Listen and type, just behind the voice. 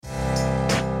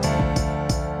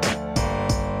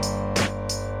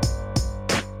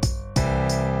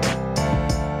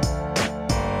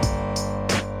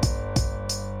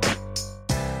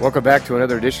Welcome back to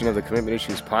another edition of the Commitment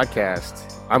Issues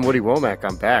Podcast. I'm Woody Womack.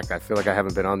 I'm back. I feel like I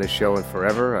haven't been on this show in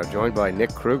forever. I'm joined by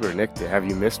Nick Kruger. Nick, have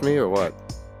you missed me or what?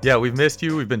 Yeah, we've missed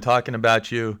you. We've been talking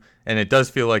about you, and it does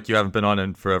feel like you haven't been on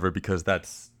in forever because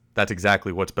that's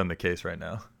exactly what's been the case right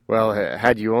now. Well,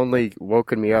 had you only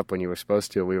woken me up when you were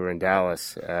supposed to, we were in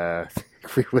Dallas,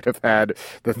 we would have had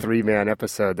the 3-man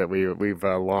episode that we've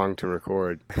longed to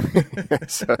record.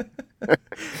 So,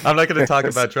 I'm not going to talk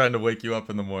about trying to wake you up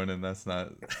in the morning. That's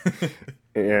not.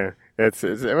 Yeah, it's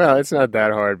not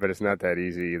that hard, but it's not that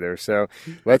easy either. So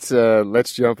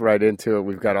let's jump right into it.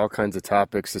 We've got all kinds of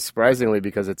topics, surprisingly,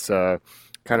 because it's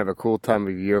kind of a cool time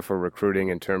of year for recruiting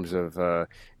in terms of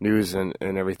news and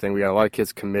everything. We got a lot of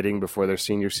kids committing before their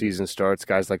senior season starts.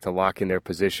 Guys like to lock in their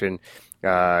position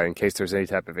in case there's any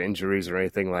type of injuries or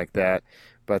anything like that.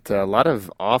 But a lot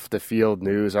of off-the-field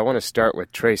news. I want to start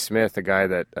with Trey Smith, a guy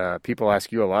that people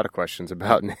ask you a lot of questions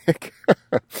about, Nick.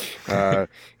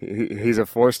 He's a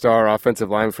 4-star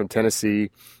offensive lineman from Tennessee.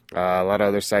 A lot of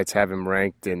other sites have him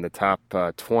ranked in the top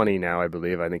 20 now, I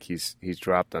believe. I think he's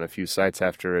dropped on a few sites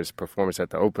after his performance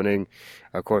at the opening.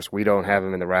 Of course, we don't have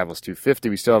him in the Rivals 250.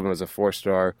 We still have him as a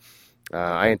 4-star.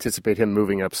 I anticipate him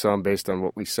moving up some based on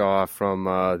what we saw from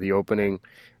the opening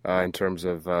in terms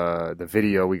of the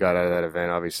video we got out of that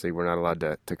event. Obviously, we're not allowed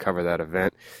to cover that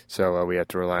event, so we have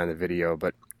to rely on the video.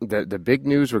 But the big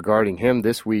news regarding him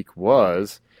this week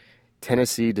was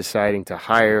Tennessee deciding to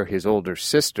hire his older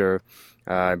sister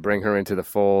and bring her into the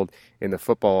fold in the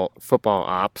football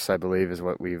ops, I believe is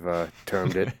what we've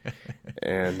termed it.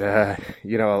 And, a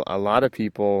lot of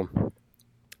people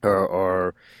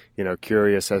are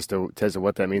curious as to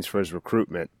what that means for his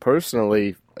recruitment.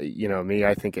 Personally, me,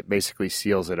 I think it basically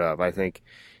seals it up. I think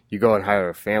you go and hire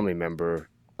a family member,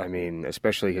 I mean,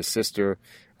 especially his sister.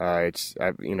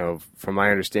 From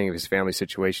my understanding of his family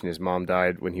situation, his mom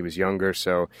died when he was younger,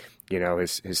 so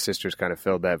his sister's kind of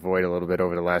filled that void a little bit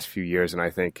over the last few years, and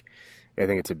I think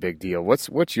it's a big deal.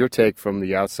 What's your take from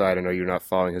the outside? I know you're not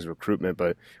following his recruitment,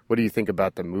 but what do you think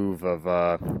about the move of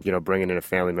bringing in a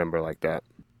family member like that?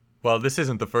 Well, this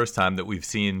isn't the first time that we've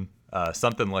seen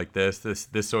something like this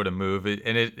sort of move,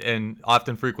 and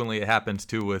often frequently it happens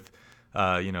too with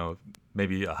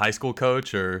maybe a high school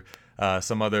coach or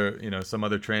some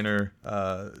other trainer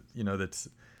that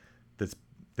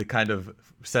kind of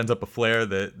sends up a flare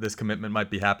that this commitment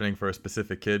might be happening for a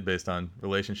specific kid based on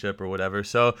relationship or whatever.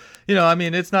 So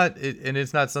it's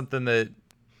not something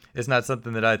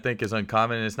that I think is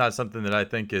uncommon, and it's not something that I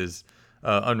think is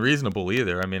unreasonable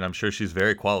either. I mean, I'm sure she's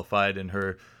very qualified in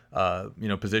her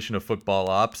position of football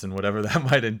ops and whatever that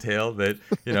might entail, that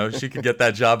she could get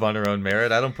that job on her own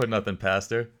merit. I don't put nothing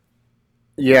past her.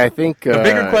 Yeah, I think the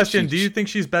bigger question, do you think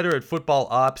she's better at football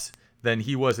ops than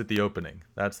he was at the opening?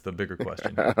 That's the bigger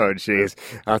question. Oh, geez.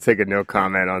 I'll take a no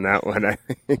comment on that one. I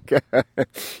think,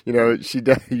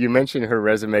 you mentioned her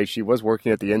resume. She was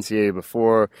working at the NCAA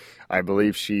before. I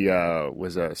believe she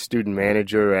was a student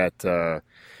manager at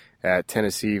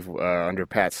Tennessee under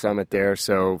Pat Summitt there,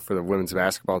 so for the women's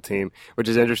basketball team, which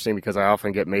is interesting because I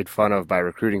often get made fun of by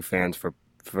recruiting fans for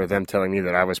them telling me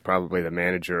that I was probably the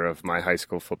manager of my high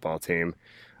school football team.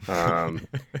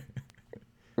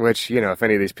 Which, if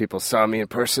any of these people saw me in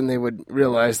person, they would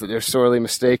realize that they're sorely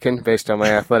mistaken based on my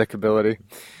athletic ability.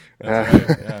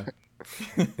 That's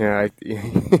right, yeah.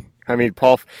 I mean,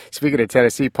 speaking of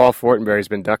Tennessee, Paul Fortenberry's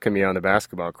been ducking me on the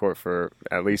basketball court for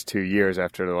at least 2 years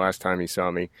after the last time he saw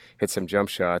me hit some jump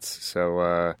shots.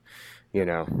 So, it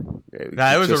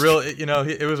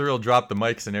was a real drop the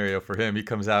mic scenario for him. He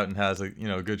comes out and has a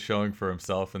good showing for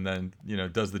himself, and then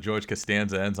does the George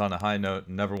Costanza, ends on a high note,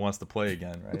 and never wants to play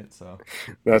again, right? So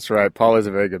that's right. Paul is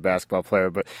a very good basketball player,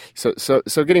 but so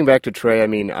getting back to Trey, I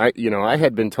mean, I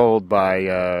had been told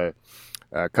by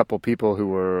a couple people who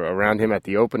were around him at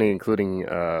the opening, including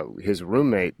his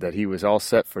roommate, that he was all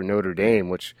set for Notre Dame,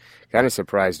 which kind of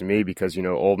surprised me because,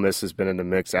 Ole Miss has been in the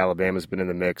mix, Alabama's been in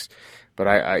the mix, but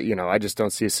I just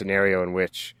don't see a scenario in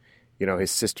which,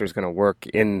 his sister's going to work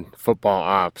in football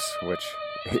ops, which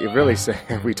it really,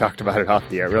 we talked about it off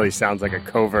the air, it really sounds like a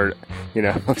covert,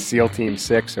 SEAL Team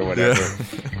 6 or whatever.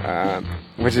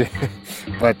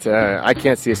 But I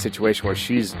can't see a situation where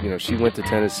she's, she went to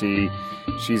Tennessee,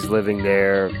 she's living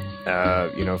there,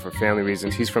 for family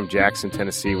reasons. He's from Jackson,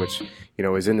 Tennessee, which,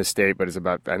 is in the state, but is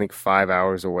about, I think, 5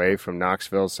 hours away from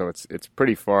Knoxville. So it's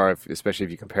pretty far, especially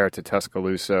if you compare it to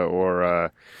Tuscaloosa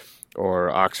or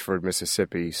Oxford,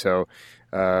 Mississippi. So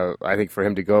I think for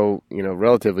him to go,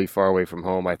 relatively far away from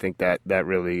home, I think that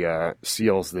really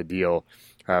seals the deal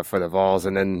for the Vols.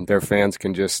 And then their fans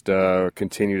can just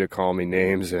continue to call me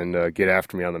names and get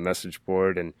after me on the message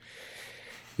board. And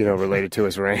related to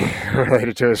his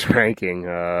related to his ranking.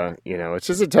 It's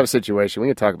just a tough situation. We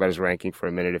can talk about his ranking for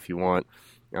a minute if you want.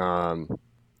 Um,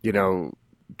 you know,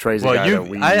 Trey's a Well, guy you that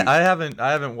we. I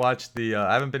haven't watched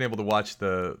I haven't been able to watch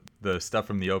the stuff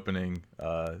from the opening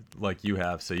like you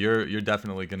have. So you're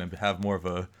definitely going to have more of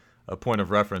a point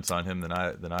of reference on him than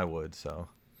I would. So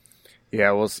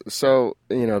Yeah, well, so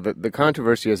the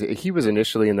controversy is he was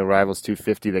initially in the Rivals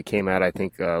 250 that came out, I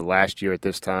think, last year at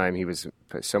this time. He was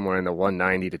somewhere in the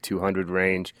 190 to 200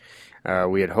 range.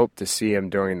 We had hoped to see him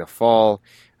during the fall.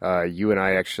 You and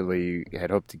I actually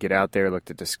had hoped to get out there,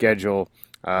 looked at the schedule.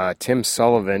 Tim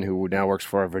Sullivan, who now works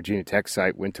for our Virginia Tech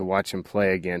site, went to watch him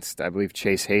play against, I believe,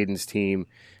 Chase Hayden's team,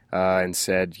 and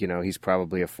said, he's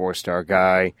probably a 4-star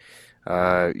guy.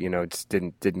 Just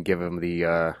didn't give him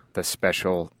the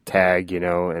special tag,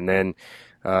 and then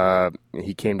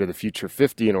he came to the Future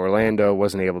 50 in Orlando,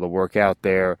 wasn't able to work out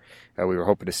there. We were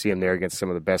hoping to see him there against some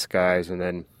of the best guys, and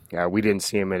then we didn't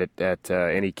see him at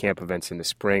any camp events in the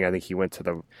spring. I think he went to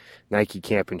the Nike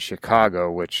camp in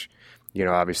Chicago, which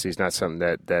obviously is not something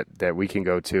that we can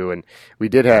go to. And we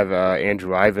did have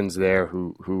Andrew Ivins there,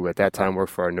 who at that time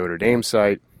worked for our Notre Dame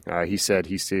site. He said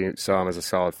he saw him as a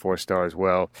solid 4-star as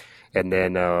well. And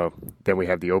then we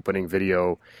have the opening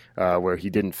video where he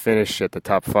didn't finish at the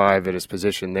top 5 at his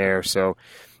position there. So,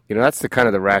 that's the kind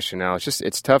of the rationale.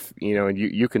 It's tough, and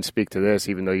you can speak to this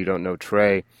even though you don't know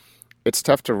Trey. It's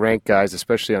tough to rank guys,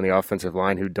 especially on the offensive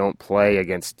line, who don't play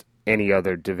against any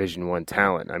other Division I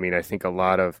talent. I mean, I think a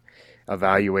lot of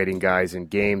evaluating guys in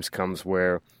games comes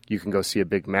where you can go see a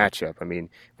big matchup. I mean,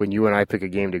 when you and I pick a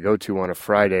game to go to on a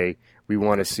Friday, we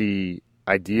want to see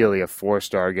ideally a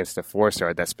 4-star against a 4-star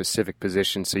at that specific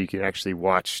position so you can actually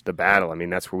watch the battle. I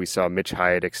mean, that's where we saw Mitch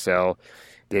Hyatt excel,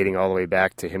 dating all the way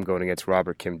back to him going against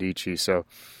Robert Kimdichie. So,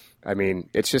 I mean,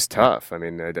 it's just tough. I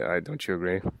mean, don't you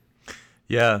agree?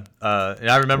 yeah, and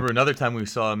I remember another time we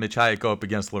saw Mitch Hyatt go up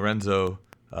against Lorenzo.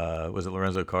 Was it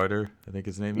Lorenzo Carter? I think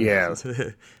his name is. Yeah.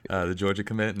 The Georgia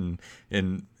commit,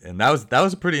 and that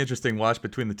was a pretty interesting watch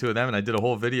between the two of them. And I did a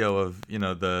whole video of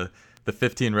the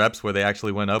 15 reps where they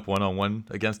actually went up one-on-one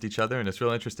against each other, and it's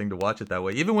real interesting to watch it that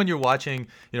way. Even when you're watching,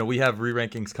 we have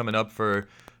re-rankings coming up for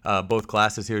both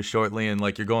classes here shortly, and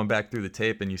like you're going back through the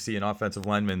tape and you see an offensive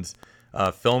lineman's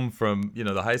film from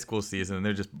the high school season, and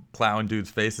they're just plowing dudes'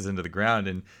 faces into the ground,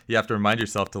 and you have to remind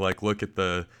yourself to like look at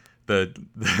the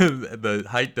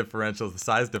height differential, the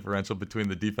size differential between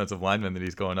the defensive linemen that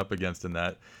he's going up against in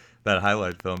that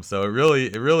highlight film. So it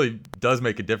really does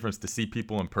make a difference to see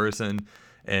people in person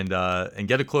and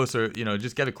get a closer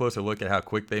look at how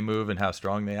quick they move and how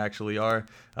strong they actually are.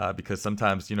 Because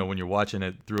sometimes when you're watching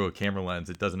it through a camera lens,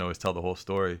 it doesn't always tell the whole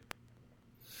story.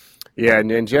 Yeah,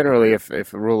 and generally, if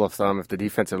a rule of thumb, if the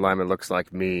defensive lineman looks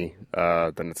like me,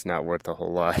 then it's not worth a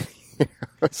whole lot.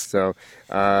 So,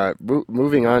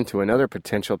 moving on to another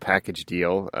potential package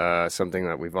deal, something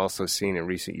that we've also seen in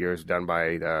recent years done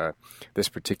by this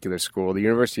particular school. The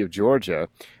University of Georgia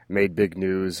made big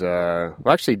news.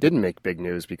 Actually didn't make big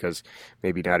news because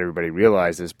maybe not everybody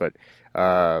realizes, but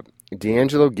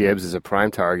D'Angelo Gibbs is a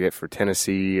prime target for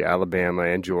Tennessee, Alabama,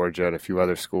 and Georgia, and a few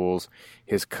other schools.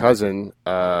 His cousin,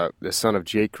 the son of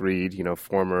Jake Reed,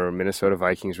 former Minnesota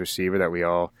Vikings receiver that we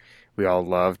all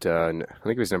loved. I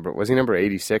think was he number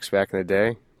 86 back in the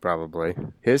day? Probably.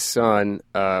 His son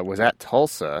was at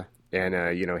Tulsa, and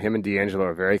him and D'Angelo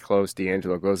are very close.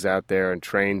 D'Angelo goes out there and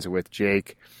trains with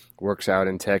Jake, works out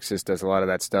in Texas, does a lot of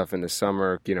that stuff in the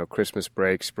summer, Christmas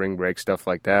break, spring break, stuff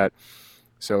like that.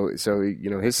 So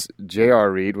his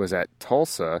J.R. Reed was at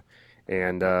Tulsa,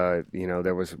 and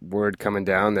there was word coming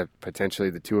down that potentially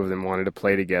the two of them wanted to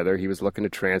play together. He was looking to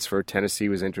transfer. Tennessee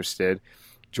was interested.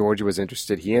 Georgia was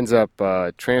interested. He ends up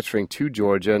transferring to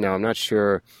Georgia. Now, I'm not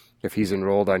sure if he's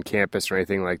enrolled on campus or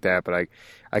anything like that, but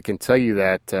I can tell you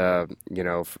that,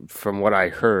 from what I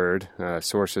heard,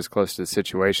 sources close to the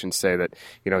situation say that,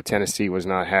 Tennessee was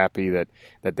not happy that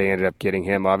they ended up getting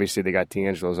him. Obviously, they got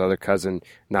D'Angelo's other cousin,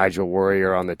 Nigel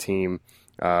Warrior, on the team.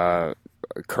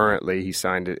 Currently, he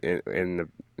signed it in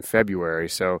February.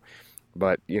 So,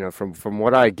 but, from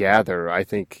what I gather, I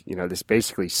think, this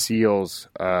basically seals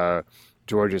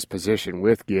Georgia's position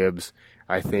with Gibbs.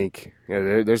 I think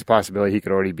there's a possibility he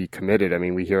could already be committed. I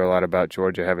mean, we hear a lot about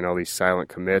Georgia having all these silent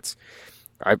commits.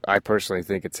 I personally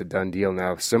think it's a done deal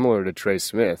now, similar to Trey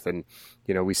Smith. And,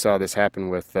 we saw this happen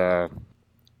with, our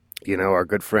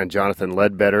good friend Jonathan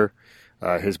Ledbetter.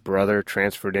 His brother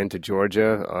transferred into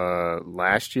Georgia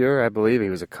last year, I believe. He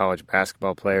was a college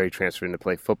basketball player. He transferred in to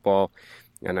play football.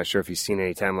 I'm not sure if he's seen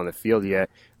any time on the field yet.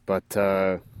 But,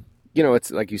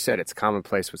 it's like you said, it's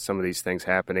commonplace with some of these things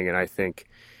happening. And I think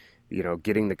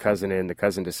getting the cousin in, the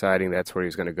cousin deciding that's where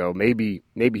he's going to go. Maybe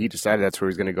he decided that's where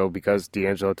he's going to go because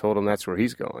D'Angelo told him that's where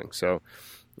he's going. So,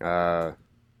 no,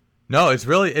 it's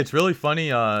really funny.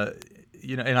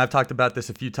 And I've talked about this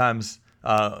a few times,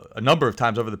 a number of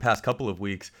times over the past couple of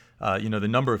weeks. The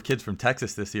number of kids from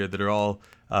Texas this year that are all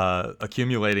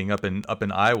accumulating up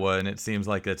in Iowa, and it seems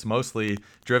like it's mostly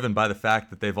driven by the fact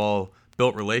that they've all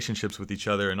built relationships with each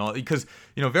other and all. Because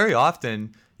very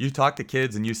often you talk to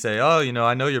kids and you say, oh,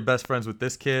 I know you're best friends with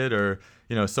this kid, or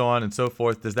so on and so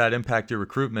forth. Does that impact your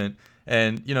recruitment?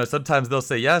 And sometimes they'll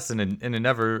say yes, and it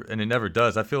never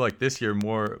does. I feel like this year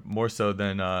more so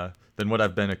than what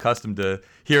I've been accustomed to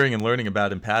hearing and learning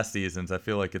about in past seasons. I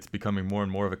feel like it's becoming more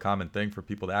and more of a common thing for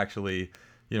people to actually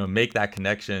make that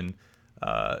connection,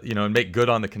 and make good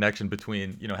on the connection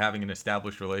between having an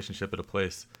established relationship at a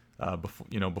place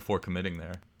before committing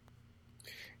there.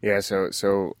 Yeah,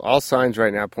 so all signs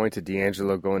right now point to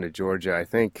D'Angelo going to Georgia. I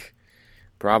think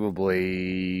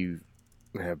probably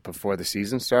before the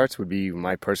season starts would be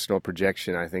my personal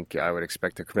projection. I think I would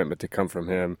expect a commitment to come from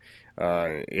him,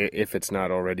 if it's not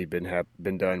already been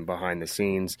done behind the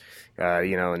scenes.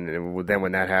 And then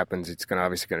when that happens, it's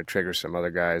obviously going to trigger some other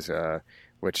guys,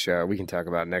 which we can talk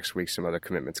about next week. Some other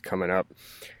commitments coming up.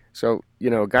 So,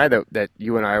 a guy that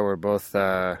you and I were both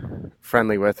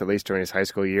friendly with, at least during his high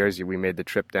school years, we made the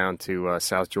trip down to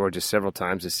South Georgia several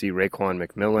times to see Raekwon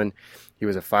McMillan. He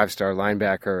was a 5-star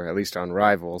linebacker, at least on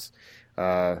Rivals.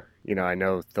 I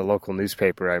know the local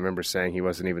newspaper, I remember saying he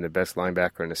wasn't even the best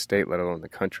linebacker in the state, let alone the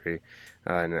country.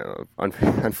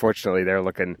 Unfortunately, they're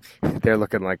looking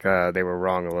like they were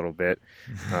wrong a little bit.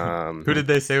 Who did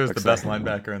they say was the best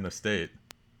linebacker in the state?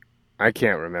 I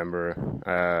can't remember.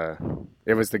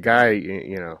 It was the guy,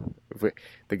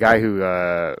 the guy who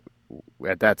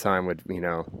at that time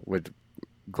would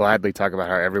gladly talk about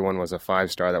how everyone was a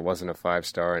 5-star that wasn't a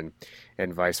 5-star,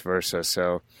 and vice versa.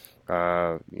 So,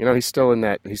 he's still in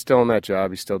that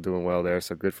job. He's still doing well there.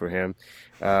 So good for him.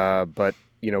 But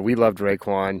we loved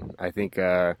Raekwon. I think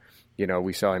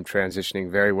we saw him transitioning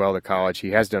very well to college.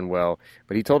 He has done well.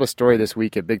 But he told a story this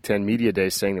week at Big Ten Media Day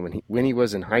saying that when he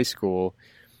was in high school,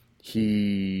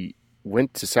 he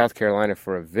went to South Carolina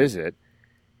for a visit,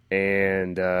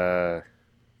 and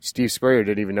Steve Spurrier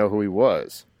didn't even know who he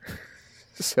was.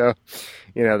 So,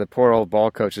 the poor old ball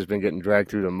coach has been getting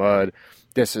dragged through the mud.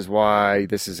 This is why.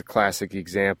 This is a classic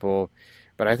example.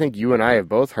 But I think you and I have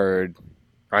both heard.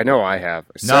 I know I have.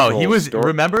 No, he was.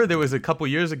 Remember, there was a couple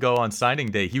years ago on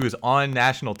signing day. He was on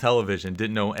national television.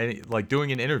 Didn't know any,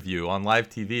 doing an interview on live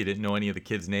TV. Didn't know any of the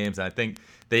kids' names. And I think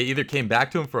they either came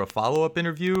back to him for a follow-up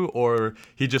interview, or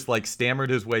he just stammered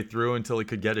his way through until he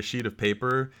could get a sheet of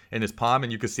paper in his palm,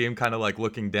 and you could see him kind of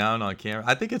looking down on camera.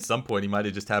 I think at some point he might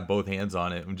have just had both hands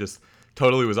on it and just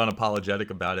totally was unapologetic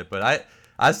about it. But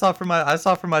I saw for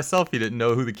myself he didn't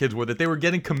know who the kids were that they were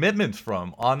getting commitments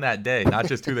from on that day, not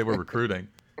just who they were recruiting.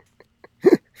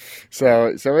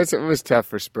 So it was tough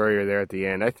for Spurrier there at the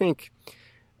end. I think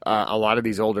a lot of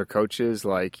these older coaches,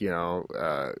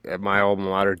 at my alma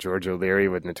mater, George O'Leary,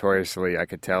 would notoriously, I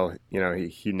could tell,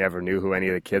 he never knew who any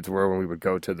of the kids were when we would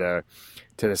go to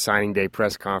the signing day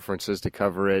press conferences to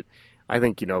cover it. I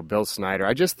think, Bill Snyder.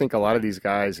 I just think a lot of these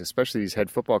guys, especially these head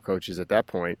football coaches at that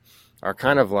point, are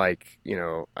kind of I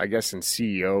guess in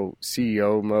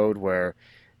CEO mode, where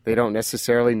they don't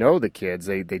necessarily know the kids.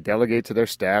 They delegate to their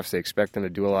staffs. They expect them to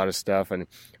do a lot of stuff. And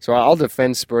so I'll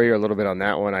defend Spurrier a little bit on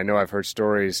that one. I know I've heard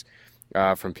stories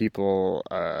from people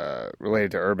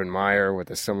related to Urban Meyer with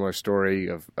a similar story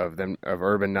of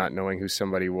Urban not knowing who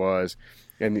somebody was.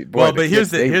 And boy, but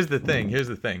here's the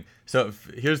thing. So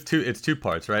it's two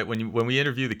parts, right? When we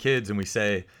interview the kids and we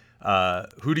say,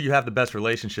 who do you have the best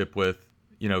relationship with,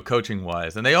 coaching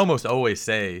wise? And they almost always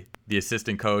say the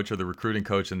assistant coach or the recruiting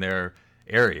coach in their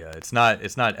area. It's not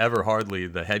ever hardly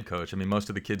the head coach. I mean, most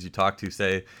of the kids you talk to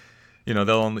say, they'll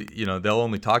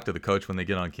only talk to the coach when they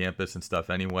get on campus and stuff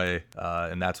anyway,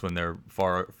 and that's when they're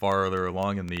farther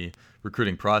along in the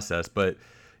recruiting process. But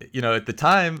at the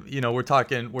time, we're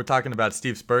talking about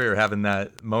Steve Spurrier having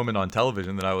that moment on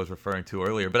television that I was referring to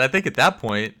earlier. But I think at that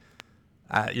point,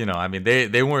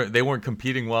 they weren't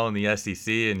competing well in the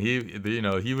SEC, and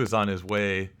he was on his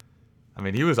way. I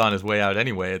mean, he was on his way out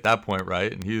anyway at that point,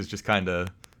 right? And he was just kind of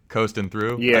coasting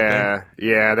through. Yeah.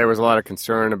 There was a lot of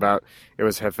concern about it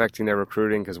was affecting their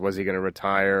recruiting because was he going to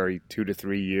retire 2 to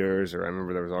 3 years? Or I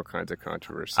remember there was all kinds of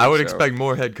controversy. I would expect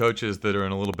more head coaches that are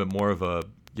in a little bit more of a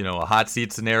hot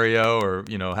seat scenario, or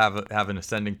have an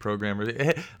ascending program.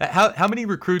 How many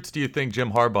recruits do you think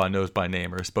Jim Harbaugh knows by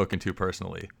name or has spoken to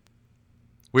personally?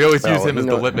 We always use him as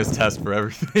the litmus test for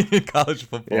everything in college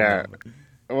football. Yeah.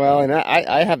 Well, and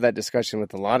I have that discussion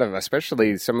with a lot of,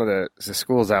 especially some of the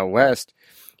schools out west.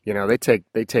 You know, they take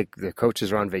the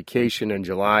coaches are on vacation in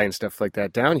July and stuff like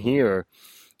that. Down here,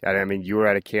 I mean, you were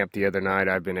at a camp the other night.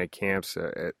 I've been at camps,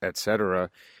 et cetera.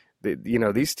 You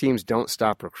know, these teams don't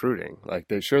stop recruiting. Like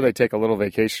they take a little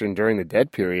vacation during the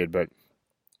dead period, but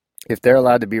if they're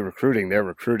allowed to be recruiting, they're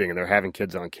recruiting and they're having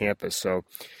kids on campus. So,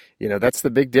 you know, that's the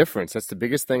big difference. That's the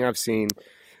biggest thing I've seen.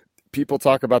 People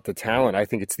talk about the talent. I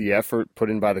think it's the effort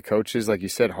put in by the coaches. Like you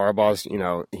said, Harbaugh's, you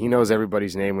know, he knows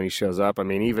everybody's name when he shows up. I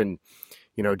mean, even,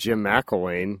 you know, Jim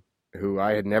McElwain, who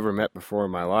I had never met before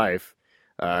in my life,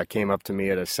 came up to me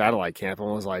at a satellite camp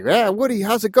and was like, "Yeah, Woody,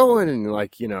 how's it going?" And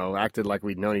like, you know, acted like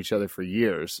we'd known each other for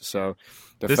years. So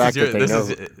the fact that they know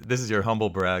this is your humble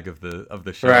brag of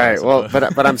the show, right? Well,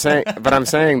 but I'm saying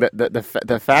that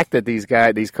the fact that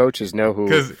these coaches know who,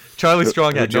 because Charlie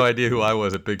Strong had no idea who I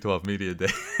was at Big 12 Media Day.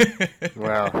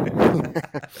 Well,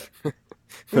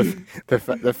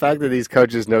 the fact that these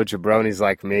coaches know jabronis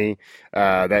like me,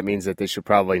 that means that they should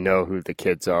probably know who the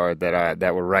kids are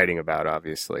that we're writing about,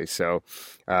 obviously. So,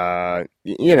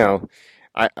 you know,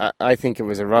 I think it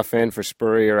was a rough end for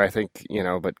Spurrier. I think, you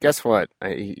know, but guess what?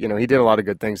 You know, he did a lot of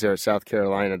good things there at South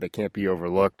Carolina that can't be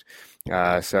overlooked.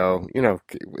 So, you know,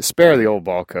 spare the old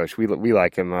ball coach. We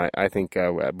like him. I think,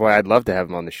 boy, I'd love to have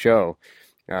him on the show.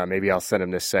 Maybe I'll send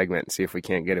him this segment and see if we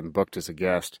can't get him booked as a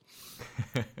guest.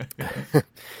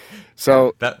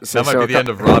 So that might be the end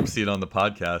of Rob's seat on the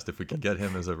podcast if we could get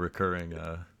him as a recurring.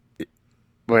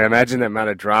 Boy, imagine the amount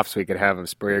of drops we could have of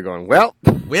Spurrier going, well.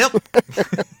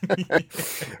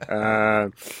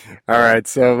 All right.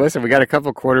 So listen, we got a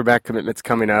couple quarterback commitments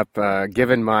coming up.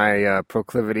 Given my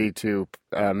proclivity to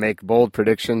make bold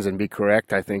predictions and be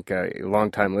correct, I think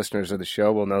longtime listeners of the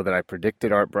show will know that I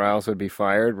predicted Art Briles would be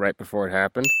fired right before it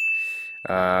happened.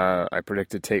 I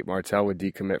predicted Tate Martell would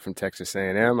decommit from Texas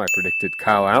A&M. I predicted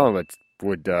Kyle Allen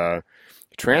would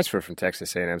transfer from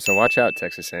Texas A&M. So watch out,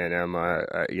 Texas A&M.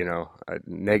 You know,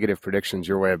 negative predictions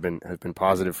your way have been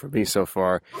positive for me so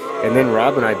far. And then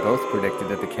Rob and I both predicted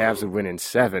that the Cavs would win in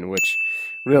 7, which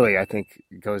really I think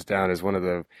goes down as one of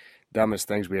the dumbest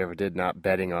things we ever did, not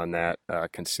betting on that,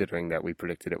 considering that we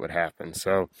predicted it would happen.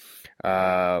 So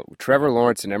Trevor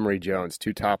Lawrence and Emory Jones,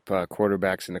 two top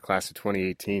quarterbacks in the class of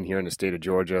 2018 here in the state of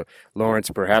Georgia. Lawrence,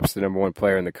 perhaps the number one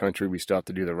player in the country. We still have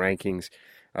to do the rankings,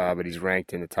 but he's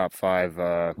ranked in the top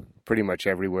 5 pretty much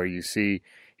everywhere you see.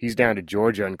 He's down to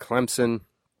Georgia and Clemson.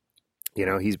 You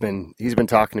know, he's been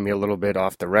talking to me a little bit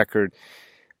off the record,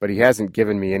 but he hasn't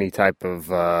given me any type of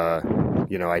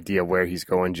you know, idea where he's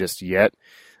going just yet.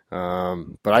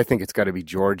 But I think it's got to be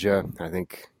Georgia. I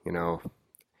think, you know,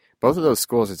 both of those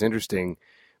schools, it's interesting.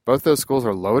 Both those schools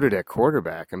are loaded at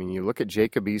quarterback. I mean, you look at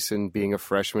Jacob Eason being a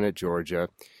freshman at Georgia.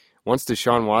 Once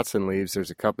Deshaun Watson leaves, there's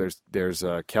a couple. There's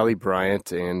Kelly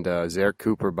Bryant and Zerrick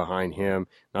Cooper behind him.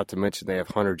 Not to mention they have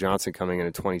Hunter Johnson coming in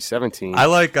 2017. I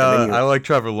like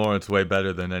Trevor Lawrence way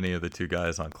better than any of the two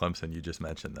guys on Clemson you just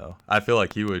mentioned, though. I feel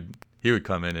like he would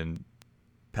come in and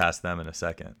pass them in a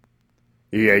second.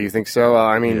 Yeah, you think so?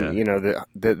 I mean, Yeah. You know,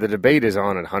 the debate is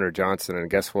on at Hunter Johnson, and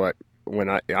guess what? When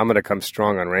I'm going to come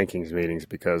strong on rankings meetings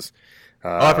because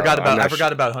I forgot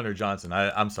about Hunter Johnson.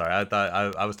 I'm sorry. I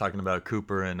thought I was talking about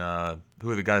Cooper and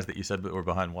who are the guys that you said were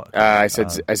behind what? I said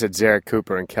Zerrick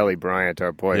Cooper and Kelly Bryant,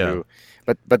 our boy. Yeah.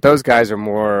 But those guys are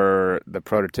more the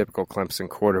prototypical Clemson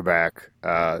quarterback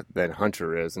than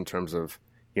Hunter is in terms of,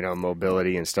 you know,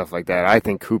 mobility and stuff like that. I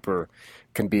think Cooper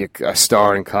can be a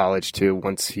star in college too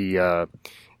once he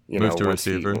moves to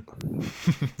receiver.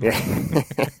 Yeah.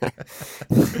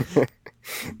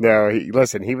 No, he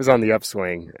was on the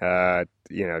upswing.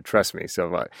 You know, trust me.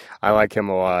 So I like him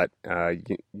a lot.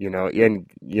 You know, and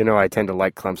you know I tend to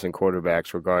like Clemson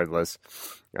quarterbacks regardless,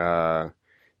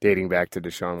 dating back to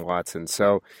Deshaun Watson.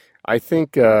 So I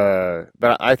think,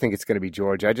 but I think it's going to be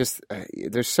Georgia.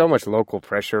 There's so much local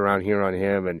pressure around here on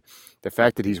him, and the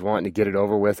fact that he's wanting to get it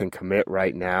over with and commit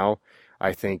right now,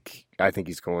 I think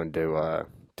he's going to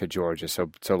Georgia. So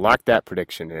lock that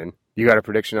prediction in. You got a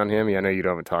prediction on him? Yeah, I know you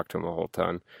haven't talked to him a whole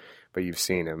ton, but you've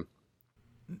seen him.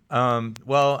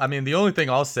 Well, I mean, the only thing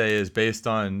I'll say is based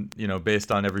on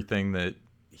everything that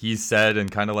he's said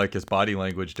and kind of like his body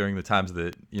language during the times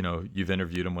that, you know, you've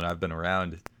interviewed him when I've been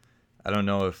around. I don't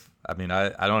know I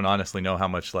don't honestly know how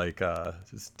much like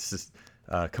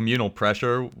communal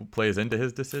pressure plays into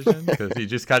his decision because he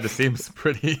just kind of seems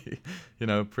pretty, you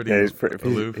know, pretty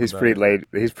aloof. He's pretty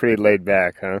laid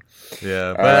back, huh?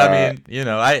 Yeah, but I mean, you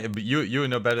know, you would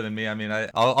know better than me. I mean,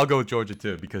 I'll go with Georgia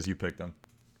too because you picked them.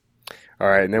 All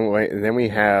right, and then we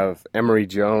have Emory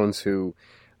Jones, who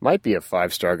might be a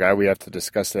 5-star guy. We have to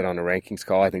discuss that on the rankings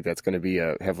call. I think that's going to be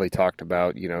heavily talked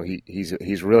about. You know,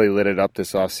 he's really lit it up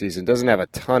this offseason. Doesn't have a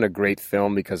ton of great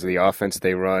film because of the offense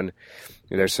they run.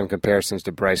 There's some comparisons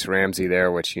to Bryce Ramsey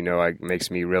there, which, makes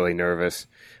me really nervous,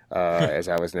 as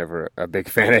I was never a big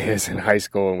fan of his in high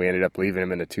school, and we ended up leaving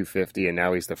him in the 250, and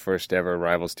now he's the first ever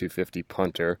Rivals 250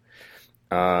 punter.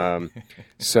 Will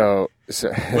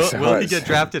he get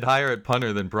drafted higher at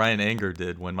punter than Brian Anger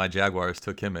did when my Jaguars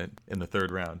took him in the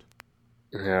 3rd round?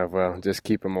 Yeah, well, just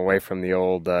keep him away from the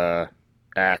old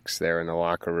axe there in the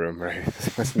locker room, right?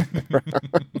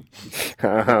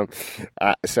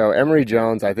 So Emory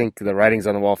Jones, I think the writing's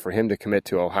on the wall for him to commit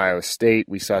to Ohio State.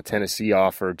 We saw Tennessee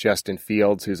offer Justin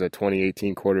Fields, who's a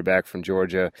 2018 quarterback from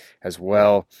Georgia, as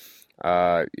well.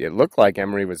 It looked like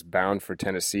Emory was bound for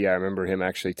Tennessee. I remember him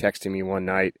actually texting me one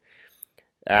night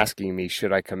asking me,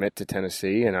 should I commit to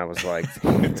Tennessee? And I was like,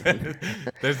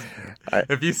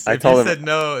 if you said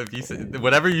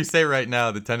whatever you say right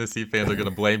now, the Tennessee fans are going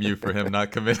to blame you for him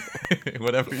not committing.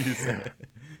 Whatever you say.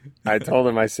 I told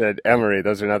him, I said, Emory,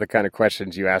 those are not the kind of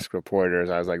questions you ask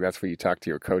reporters. I was like, that's what you talk to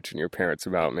your coach and your parents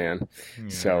about, man. Yeah,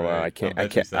 so right. I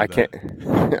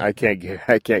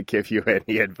can't give you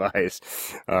any advice.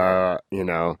 And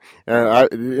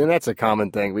that's a common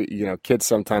thing. Kids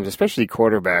sometimes, especially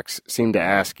quarterbacks, seem to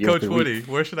ask. Coach Woody,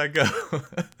 where should I go?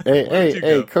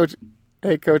 Coach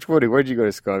Woody, where'd you go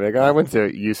to school? Like, I went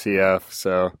to UCF,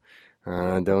 so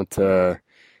don't.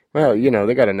 Well,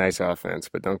 they got a nice offense,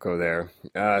 but don't go there.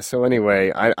 So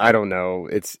anyway, I don't know.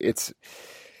 It's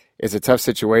a tough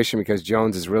situation because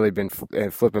Jones has really been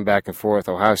flipping back and forth.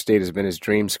 Ohio State has been his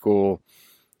dream school.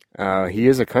 He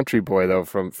is a country boy though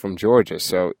from Georgia.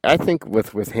 So I think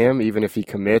with him, even if he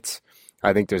commits,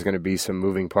 I think there's going to be some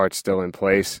moving parts still in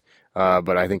place.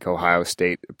 But I think Ohio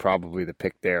State probably the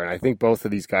pick there. And I think both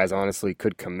of these guys honestly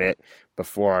could commit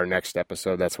before our next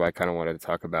episode. That's why I kind of wanted to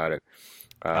talk about it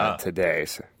today.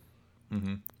 So.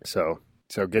 Mm-hmm.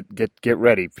 So get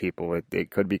ready, people.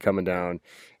 It could be coming down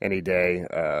any day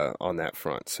on that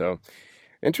front. So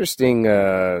interesting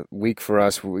week for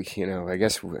us. I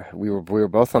guess we were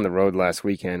both on the road last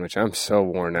weekend, which I'm so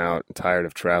worn out and tired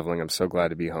of traveling. I'm so glad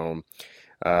to be home.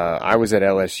 I was at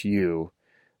LSU,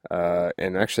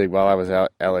 and actually while I was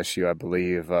at LSU, I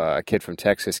believe a kid from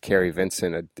Texas, Kerry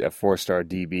Vincent, a 4-star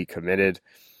DB, committed.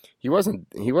 Was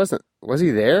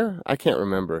he there? I can't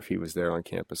remember if he was there on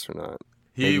campus or not.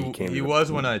 He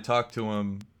was when I talked to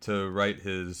him to write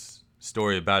his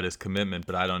story about his commitment,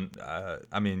 but I don't.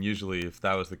 Usually if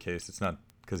that was the case, it's not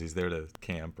because he's there to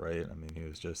camp, right? I mean, he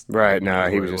was just right. No,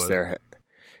 he was just there.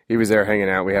 He was there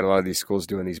hanging out. We had a lot of these schools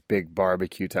doing these big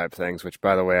barbecue type things, which,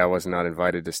 by the way, I was not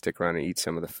invited to stick around and eat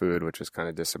some of the food, which was kind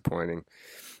of disappointing.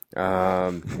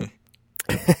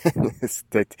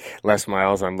 Les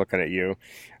Miles, I'm looking at you.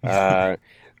 But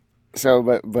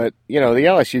the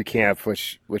LSU camp,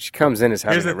 which comes in as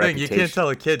having here's the a thing: reputation. you can't tell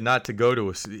a kid not to go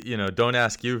to don't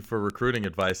ask you for recruiting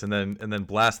advice, and then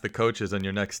blast the coaches on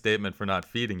your next statement for not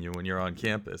feeding you when you're on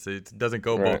campus. It doesn't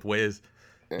go both ways.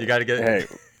 You got to get.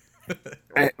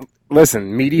 Hey,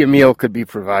 listen, media meal could be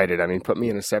provided. I mean, put me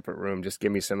in a separate room. Just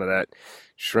give me some of that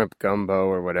shrimp gumbo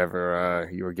or whatever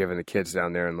you were giving the kids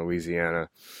down there in Louisiana.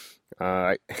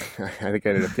 I think I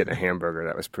ended up getting a hamburger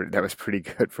that was pretty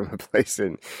good from a place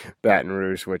in Baton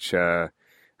Rouge, which I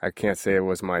can't say it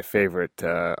was my favorite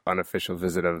unofficial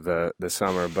visit of the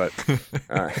summer, but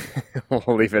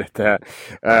we'll leave it at that.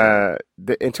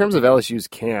 In terms of LSU's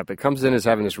camp, it comes in as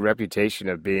having this reputation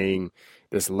of being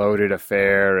this loaded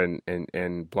affair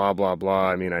and blah blah blah.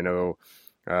 I mean, I know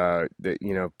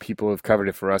that people who've covered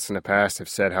it for us in the past have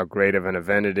said how great of an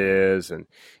event it is, and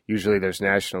usually there's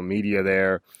national media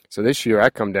there. So this year I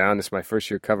come down. This is my first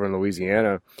year covering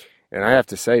Louisiana, and I have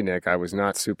to say, Nick, I was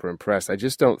not super impressed. I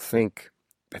just don't think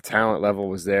the talent level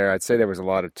was there. I'd say there was a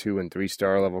lot of 2- and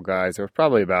 3-star level guys. There was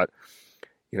probably about,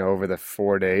 over the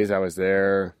 4 days I was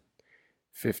there,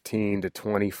 15 to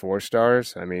 24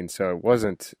 stars. I mean, so it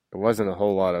wasn't a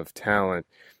whole lot of talent,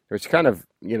 which kind of,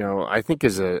 I think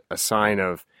is a sign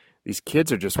of these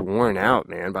kids are just worn out,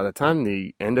 man. By the time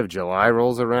the end of July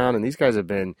rolls around, and these guys have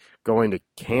been going to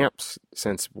camps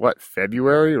since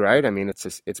February, right? I mean,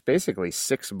 it's basically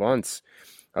 6 months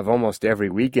of almost every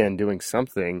weekend doing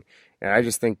something. And I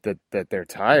just think that they're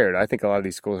tired. I think a lot of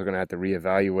these schools are going to have to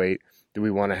reevaluate, do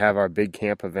we want to have our big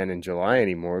camp event in July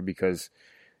anymore? Because,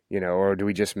 or do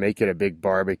we just make it a big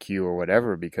barbecue or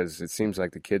whatever? Because it seems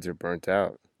like the kids are burnt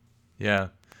out. Yeah.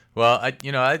 Well,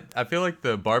 I feel like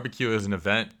the barbecue as an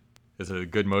event is a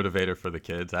good motivator for the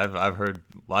kids. I've heard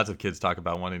lots of kids talk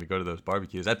about wanting to go to those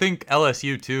barbecues. I think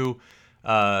LSU too.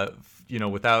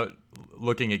 without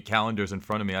looking at calendars in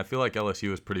front of me, I feel like LSU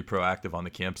was pretty proactive on the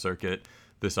camp circuit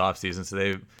this offseason. So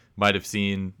they might have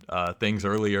seen things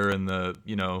earlier in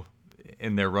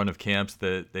their run of camps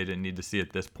that they didn't need to see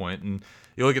at this point. And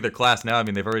you look at their class now. I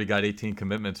mean, they've already got 18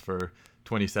 commitments for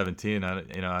 2017.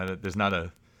 There's not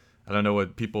a, I don't know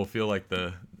what people feel like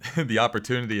the the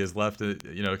opportunity is left,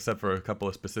 except for a couple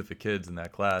of specific kids in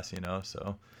that class,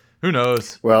 So who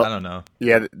knows? Well, I don't know.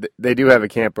 Yeah, they do have a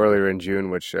camp earlier in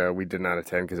June, which we did not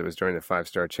attend because it was during the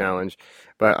 5-Star Challenge.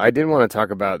 But I did want to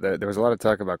talk about there was a lot of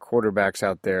talk about quarterbacks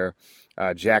out there.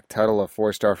 Jack Tuttle, a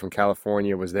 4-star from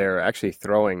California, was there actually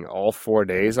throwing all 4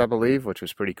 days, I believe, which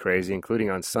was pretty crazy, including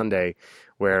on Sunday,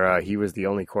 where he was the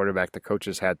only quarterback the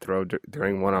coaches had throw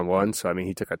during one-on-one. So, I mean,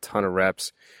 he took a ton of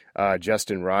reps.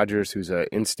 Justin Rogers, who's an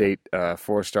in-state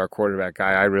 4-star quarterback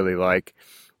guy I really like,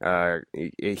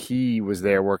 he was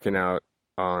there working out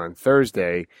on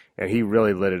Thursday, and he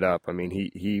really lit it up. I mean,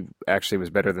 he actually was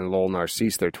better than Lowell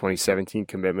Narcisse, their 2017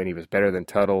 commitment. He was better than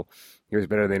Tuttle. He was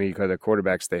better than any other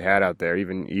quarterbacks they had out there,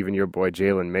 even your boy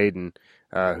Jalen Maiden,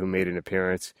 who made an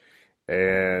appearance,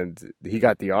 and he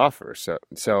got the offer.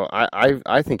 So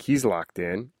I think he's locked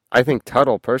in. I think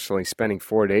Tuttle, personally, spending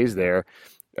 4 days there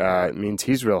means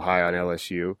he's real high on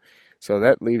LSU. So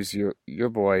that leaves your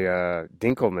boy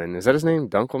Dinkelman. Is that his name?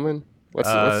 Dunkelman?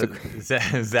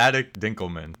 Zadik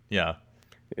Dinkelman. Yeah.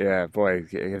 Yeah, boy,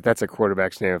 if that's a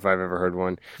quarterback's name, if I've ever heard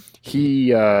one.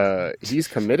 He's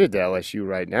committed to LSU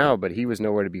right now, but he was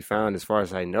nowhere to be found. As far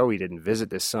as I know, he didn't visit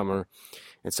this summer.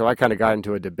 And so I kind of got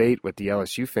into a debate with the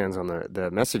LSU fans on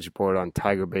the message board on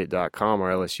tigerbait.com,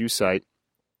 our LSU site,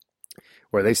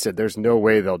 where they said there's no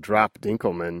way they'll drop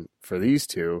Dinkelman for these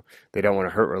two. They don't want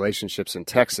to hurt relationships in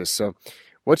Texas. So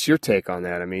what's your take on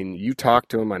that? I mean, you talked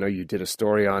to him. I know you did a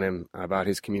story on him about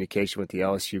his communication with the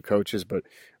LSU coaches, but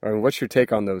what's your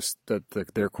take on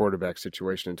their quarterback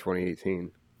situation in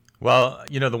 2018? Well,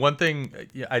 the one thing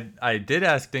I did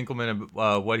ask Dinkelman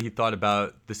what he thought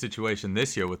about the situation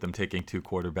this year with them taking 2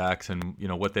 quarterbacks and,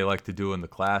 what they like to do in the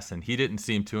class. And he didn't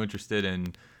seem too interested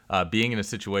in being in a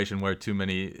situation where too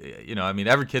many,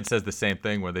 every kid says the same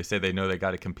thing where they say they know they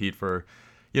got to compete for,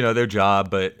 their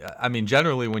job. But I mean,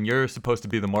 generally when you're supposed to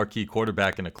be the marquee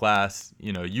quarterback in a class,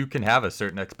 you can have a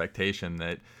certain expectation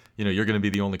that, you're going to be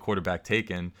the only quarterback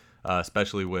taken,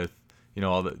 especially with,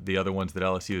 all the other ones that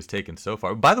LSU has taken so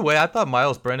far. By the way, I thought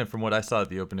Miles Brennan, from what I saw at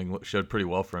the opening, showed pretty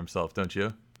well for himself, don't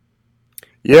you?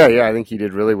 Yeah, I think he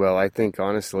did really well. I think,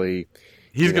 honestly,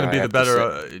 he's going to be the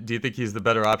better. Do you think he's the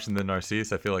better option than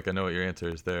Narcisse? I feel like I know what your answer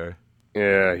is there.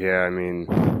 Yeah. I mean,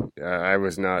 I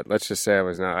was not. Let's just say I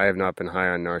was not. I have not been high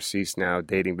on Narcisse now,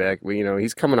 dating back.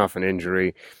 He's coming off an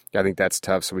injury. I think that's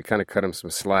tough. So we kind of cut him some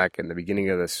slack in the beginning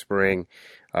of the spring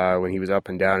when he was up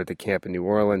and down at the camp in New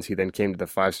Orleans. He then came to the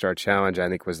 5-Star Challenge. I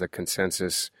think was the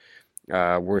consensus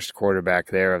worst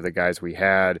quarterback there of the guys we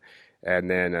had. And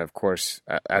then, of course,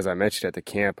 as I mentioned at the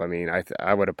camp, I mean,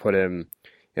 I would have put him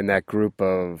in that group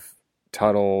of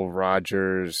Tuttle,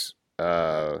 Rogers,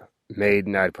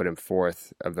 Maiden. I'd put him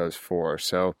 4th of those 4.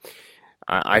 So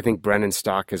I think Brennan's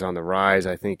stock is on the rise.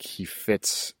 I think he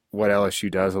fits what LSU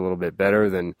does a little bit better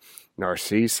than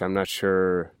Narcisse. I'm not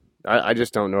sure. I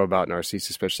just don't know about Narcisse,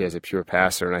 especially as a pure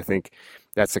passer. And I think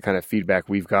that's the kind of feedback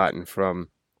we've gotten from,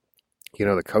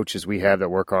 the coaches we have that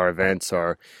work our events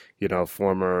are,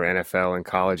 former NFL and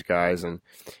college guys. And,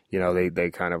 they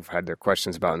kind of had their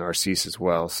questions about Narcisse as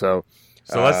well. So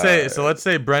let's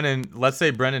say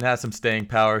Brennan has some staying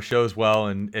power, shows well,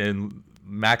 and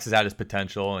maxes out his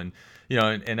potential, and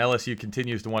and LSU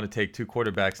continues to want to take 2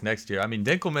 quarterbacks next year. I mean,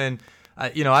 Dinkelman,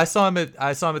 I saw him at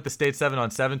the State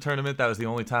 7-on-7 tournament. That was the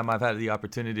only time I've had the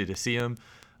opportunity to see him.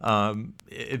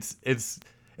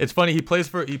 It's funny. He plays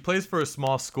for a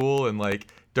small school, and like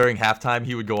during halftime,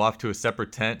 he would go off to a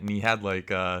separate tent, and he had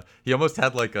he almost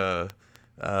had he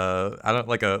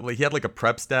had like a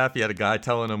prep staff. He had a guy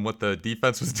telling him what the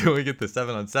defense was doing at the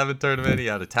 7-on-7 tournament. He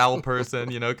had a towel person,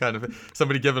 kind of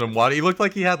somebody giving him water. He looked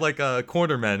like he had like a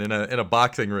cornerman in a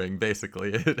boxing ring,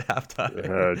 basically, at halftime.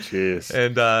 Oh, jeez.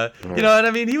 And and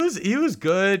I mean, he was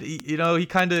good. He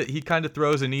kind of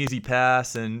throws an easy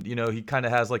pass, and he kind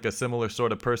of has like a similar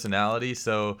sort of personality.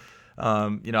 So.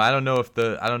 I don't know if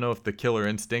the killer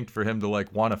instinct for him to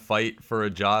like want to fight for a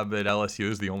job at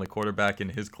LSU as the only quarterback in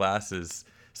his class is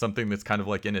something that's kind of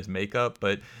like in his makeup.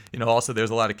 But also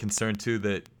there's a lot of concern too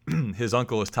that his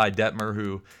uncle is Ty Detmer,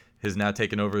 who has now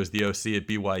taken over as the OC at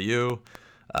BYU.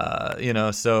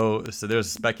 So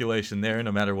there's speculation there.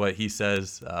 No matter what he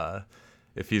says,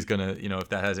 if he's gonna, if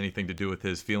that has anything to do with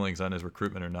his feelings on his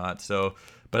recruitment or not. So,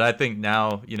 but I think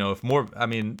now, if more, I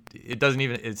mean,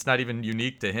 it's not even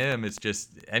unique to him. It's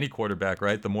just any quarterback,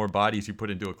 right? The more bodies you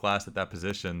put into a class at that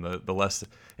position, the less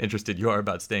interested you are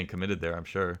about staying committed there, I'm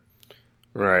sure.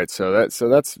 Right. So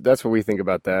that's what we think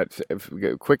about that.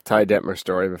 Quick Ty Detmer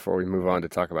story before we move on to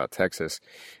talk about Texas.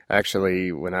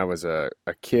 Actually, when I was a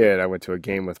kid, I went to a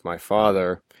game with my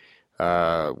father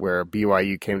where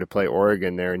BYU came to play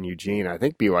Oregon there in Eugene. I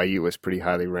think BYU was pretty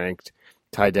highly ranked.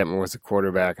 Ty Detmer was the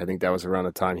quarterback. I think that was around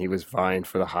the time he was vying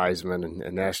for the Heisman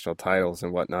and national titles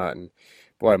and whatnot. And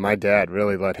boy, my dad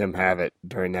really let him have it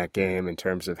during that game in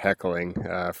terms of heckling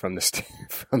from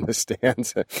from the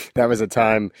stands. That was a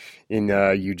time in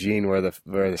Eugene where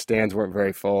the stands weren't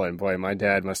very full, and boy, my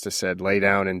dad must have said, "Lay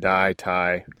down and die,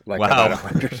 Ty," like wow. about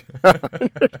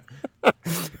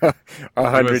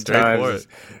 100 times.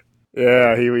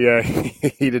 Yeah,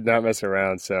 he did not mess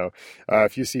around. So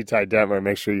if you see Ty Detmer,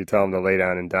 make sure you tell him to lay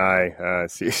down and die.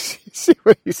 See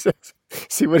what he says.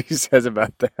 See what he says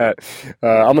about that.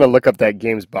 I'm going to look up that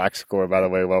game's box score, by the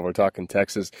way, while we're talking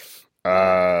Texas.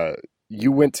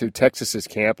 You went to Texas's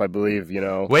camp, I believe.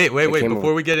 Wait.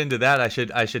 Before we get into that, I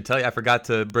should tell you, I forgot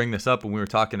to bring this up when we were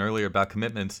talking earlier about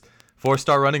commitments.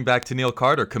 4-star running back Tennille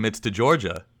Carter commits to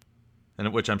Georgia,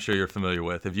 and which I'm sure you're familiar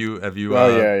with. Have you?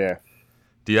 Oh yeah.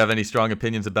 Do you have any strong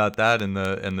opinions about that and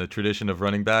the tradition of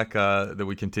running back that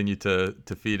we continue to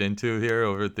feed into here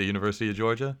over at the University of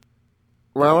Georgia?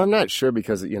 Well, I'm not sure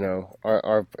because,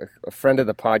 our a friend of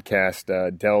the podcast,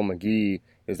 Del McGee,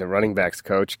 is the running backs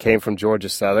coach, came from Georgia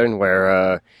Southern,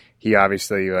 where he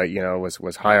obviously,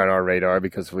 was high on our radar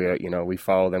because we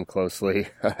follow them closely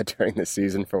during the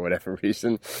season for whatever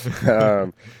reason.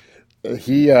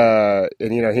 He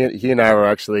and I were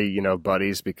actually,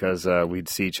 buddies because we'd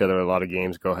see each other at a lot of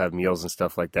games, go have meals and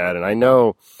stuff like that. And I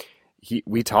know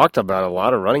we talked about a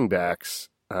lot of running backs,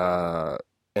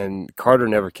 and Carter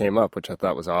never came up, which I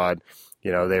thought was odd.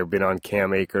 They've been on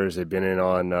Cam Akers, they've been in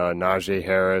on Najee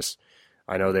Harris.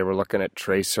 I know they were looking at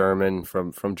Trey Sermon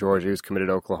from Georgia, who's committed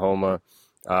to Oklahoma.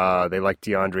 They like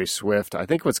DeAndre Swift. I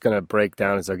think what's going to break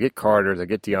down is they'll get Carter, they'll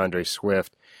get DeAndre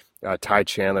Swift. Ty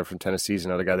Chandler from Tennessee is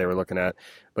another guy they were looking at.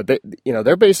 But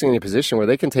they're basically in a position where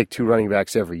they can take 2 running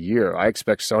backs every year. I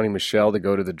expect Sony Michel to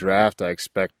go to the draft. I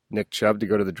expect Nick Chubb to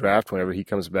go to the draft whenever he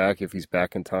comes back, if he's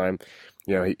back in time.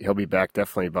 He'll be back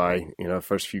definitely by, the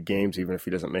first few games, even if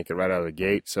he doesn't make it right out of the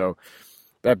gate. So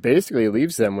that basically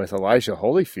leaves them with Elijah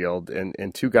Holyfield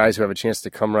and 2 guys who have a chance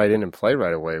to come right in and play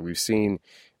right away. We've seen,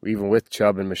 even with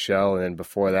Chubb and Michel, and then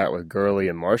before that with Gurley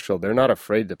and Marshall, they're not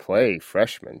afraid to play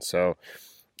freshmen. So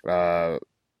I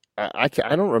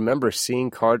don't remember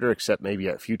seeing Carter except maybe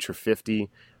at Future 50.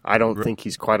 I don't think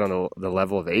he's quite on the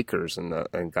level of Akers and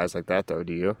guys like that, though.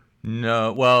 Do you?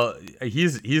 No. Well,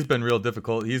 he's been real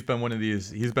difficult. He's been one of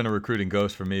these. He's been a recruiting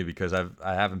ghost for me because I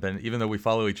haven't been, even though we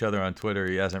follow each other on Twitter,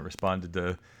 he hasn't responded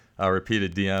to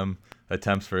repeated DM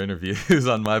attempts for interviews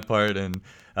on my part, and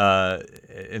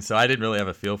so I didn't really have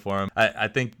a feel for him. I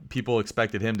think people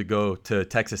expected him to go to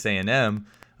Texas A&M.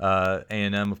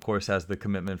 A&M, of course, has the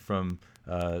commitment from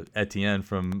Etienne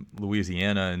from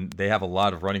Louisiana, and they have a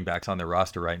lot of running backs on their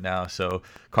roster right now. So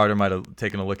Carter might have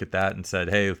taken a look at that and said,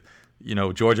 hey,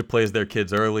 Georgia plays their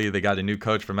kids early. They got a new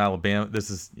coach from Alabama. This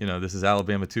is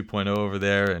Alabama 2.0 over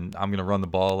there, and I'm going to run the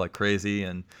ball like crazy.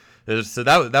 And so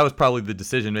that was probably the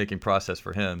decision-making process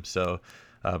for him. So,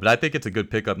 but I think it's a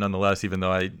good pickup nonetheless, even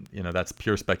though that's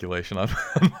pure speculation on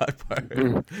my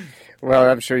part. Well,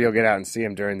 I'm sure you'll get out and see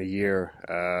him during the year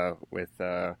with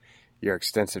your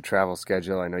extensive travel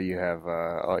schedule. I know you have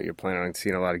you're planning on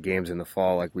seeing a lot of games in the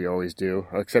fall like we always do,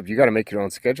 except you got to make your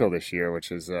own schedule this year,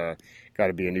 which is got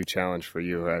to be a new challenge for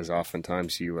you, as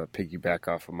oftentimes you piggyback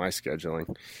off of my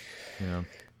scheduling. Yeah.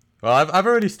 Well, I've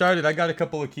already started. I got a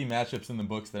couple of key matchups in the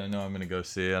books that I know I'm going to go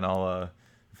see, and I'll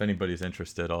if anybody's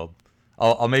interested,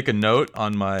 I'll make a note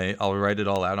on I'll write it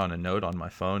all out on a note on my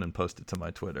phone and post it to my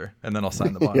Twitter, and then I'll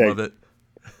sign the bottom of it.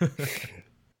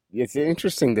 It's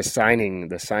interesting. The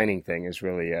signing thing is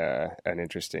really an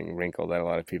interesting wrinkle that a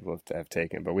lot of people have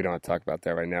taken, but we don't have to talk about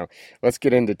that right now. Let's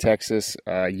get into Texas.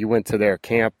 You went to their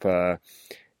camp,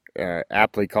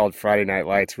 aptly called Friday Night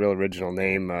Lights, real original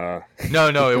name. No,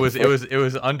 it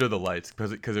was Under the Lights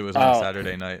because it was on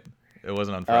Saturday night. It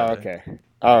wasn't on Friday. Oh, okay.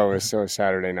 Oh, it was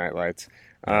Saturday Night Lights.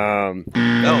 No,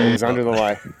 it was Under the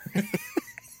Light.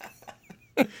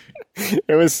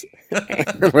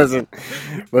 It wasn't.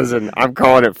 Listen, I'm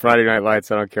calling it Friday Night Lights.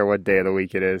 I don't care what day of the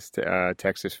week it is.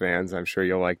 Texas fans, I'm sure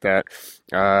you'll like that.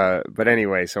 But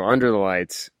anyway, so Under the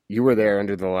Lights. You were there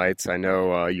under the lights. I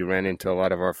know you ran into a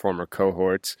lot of our former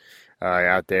cohorts.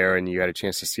 out there, and you had a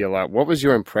chance to see a lot. What was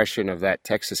your impression of that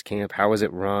Texas camp? How was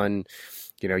it run?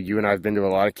 You and I have been to a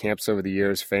lot of camps over the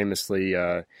years. Famously,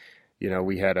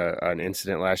 we had an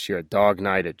incident last year, a dog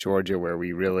night at Georgia, where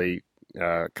we really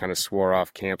kind of swore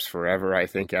off camps forever. I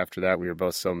think after that, we were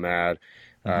both so mad.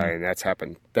 And that's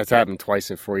happened. That's happened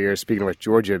twice in 4 years. Speaking of which,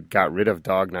 Georgia got rid of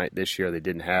dog night this year. They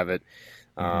didn't have it.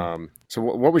 So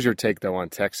what was your take though on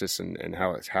Texas and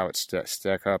how it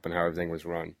stack up and how everything was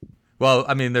run? Well,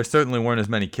 I mean, there certainly weren't as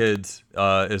many kids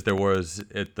as there was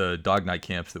at the dog night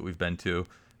camps that we've been to.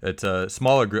 It's a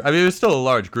smaller group. I mean, it was still a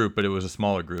large group, but it was a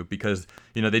smaller group because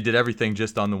they did everything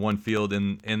just on the one field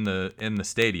in the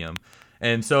stadium,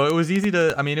 and so it was easy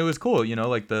to. I mean, it was cool.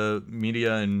 Like the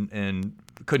media and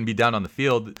couldn't be down on the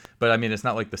field, but I mean, it's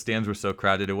not like the stands were so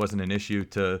crowded. It wasn't an issue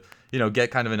to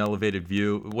get kind of an elevated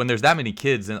view when there's that many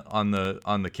kids on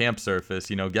the camp surface.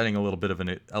 Getting a little bit of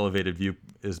an elevated view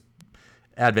is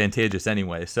advantageous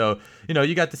anyway. So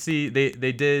you got to see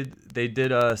they did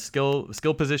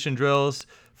skill position drills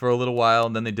for a little while,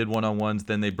 and then they did one-on-ones.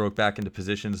 Then they broke back into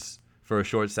positions for a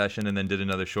short session, and then did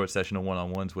another short session of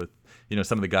one-on-ones with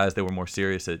some of the guys they were more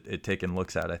serious at taking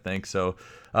looks at, I think. So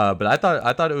but I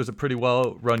thought it was a pretty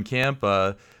well run camp.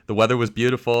 The weather was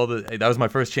beautiful. That was my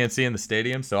first chance seeing the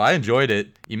stadium, so I enjoyed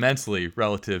it immensely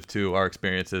relative to our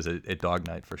experiences at dog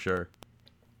night for sure.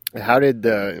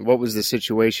 What was the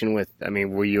situation with, I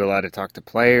mean, were you allowed to talk to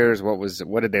players?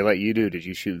 What did they let you do? Did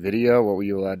you shoot video? What were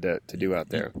you allowed to do out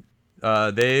there?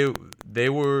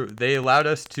 They allowed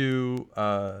us to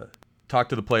talk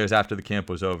to the players after the camp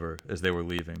was over as they were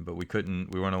leaving, but we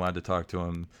weren't allowed to talk to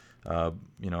them,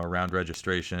 around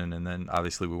registration. And then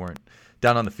obviously we weren't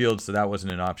down on the field, so that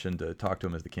wasn't an option to talk to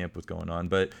them as the camp was going on.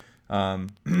 But,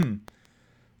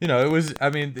 it was, I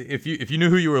mean, if you knew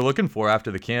who you were looking for after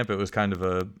the camp, it was kind of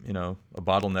a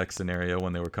bottleneck scenario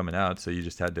when they were coming out. So you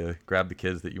just had to grab the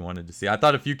kids that you wanted to see. I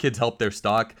thought a few kids helped their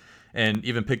stock and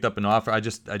even picked up an offer. I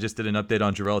just did an update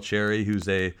on Jarrell Cherry, who's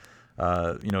a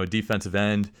defensive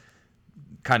end,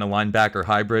 kind of linebacker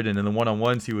hybrid. And in the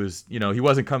one-on-ones, he was, he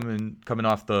wasn't coming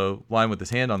off the line with his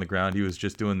hand on the ground. He was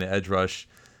just doing the edge rush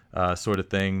sort of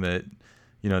thing that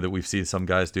we've seen some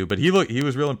guys do. But he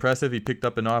was real impressive. He picked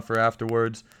up an offer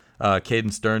afterwards.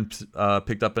 Caden Stern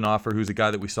picked up an offer, who's a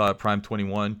guy that we saw at Prime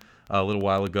 21 a little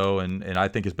while ago, and I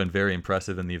think has been very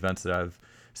impressive in the events that I've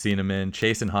seen him in.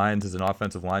 Chasen Hines is an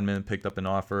offensive lineman, picked up an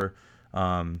offer.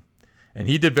 And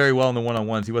he did very well in the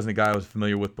one-on-ones. He wasn't a guy I was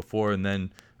familiar with before. And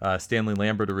then Stanley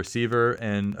Lambert, a receiver,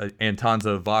 and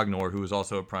Tanza Wagner, who was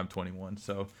also at Prime 21.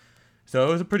 So it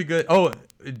was a pretty good. Oh,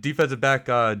 defensive back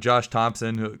Josh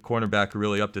Thompson, cornerback who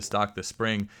really upped his stock this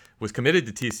spring, was committed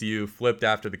to TCU, flipped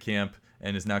after the camp,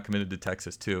 and is now committed to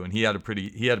Texas too. And he had a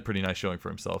pretty nice showing for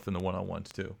himself in the one-on-ones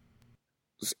too.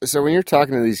 So when you're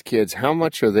talking to these kids, how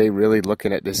much are they really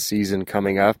looking at this season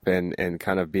coming up and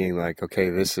kind of being like,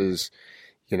 okay, this is,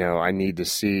 I need to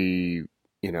see,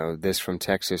 this from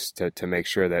Texas to make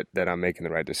sure that I'm making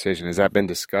the right decision. Has that been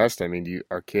discussed? I mean,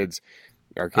 are kids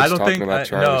I don't talking think about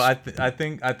Charlie? No,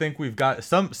 I think we've got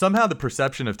somehow the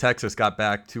perception of Texas got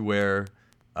back to where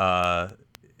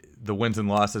the wins and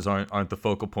losses aren't the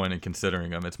focal point in considering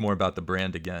them. It's more about the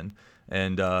brand again.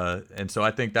 And so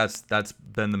I think that's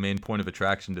been the main point of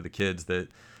attraction to the kids that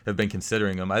have been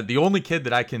considering them. The only kid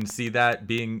that I can see that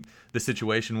being the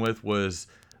situation with was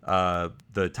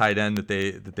the tight end that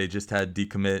they just had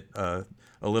decommit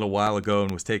a little while ago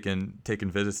and was taking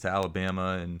visits to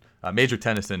Alabama, and Major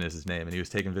Tennyson is his name, and he was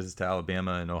taking visits to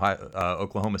Alabama and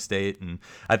Oklahoma State, and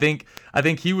I think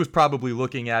he was probably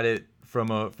looking at it from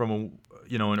a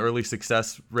an early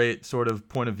success rate sort of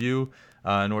point of view.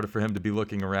 In order for him to be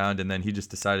looking around, and then he just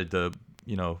decided to,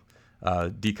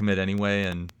 decommit anyway,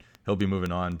 and he'll be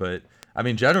moving on. But I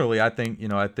mean, generally, I think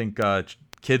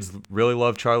kids really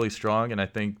love Charlie Strong, and I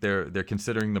think they're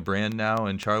considering the brand now.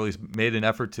 And Charlie's made an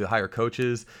effort to hire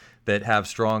coaches that have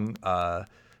strong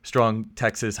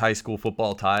Texas high school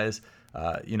football ties,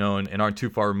 and aren't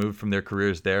too far removed from their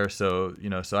careers there. So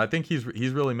I think he's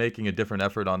really making a different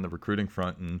effort on the recruiting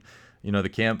front, and the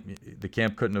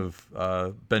camp couldn't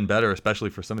have been better, especially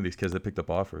for some of these kids that picked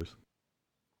up offers.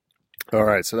 All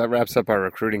right, so that wraps up our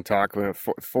recruiting talk. We have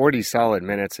 40 solid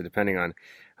minutes, depending on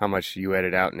how much you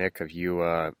edit out, Nick, of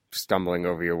you stumbling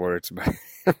over your words, but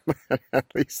at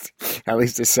least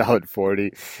a solid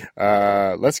 40.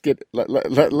 Let's get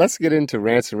into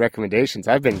rants and recommendations.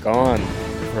 I've been gone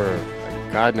for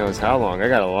God knows how long. I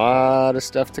got a lot of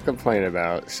stuff to complain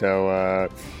about. So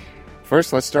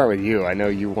first, let's start with you. I know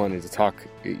you wanted to talk.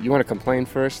 You want to complain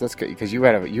first? Let's get, because you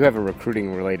have a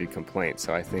recruiting related complaint.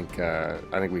 So I think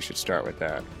we should start with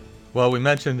that. Well, we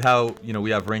mentioned how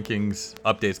we have rankings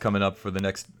updates coming up for the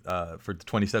next for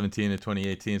 2017 and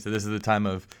 2018. So this is the time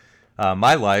of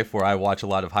my life where I watch a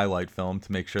lot of highlight film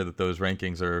to make sure that those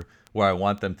rankings are where I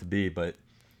want them to be. But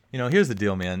here's the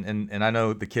deal, man. And I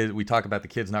know we talk about the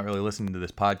kids not really listening to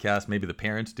this podcast. Maybe the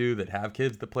parents do that have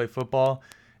kids that play football.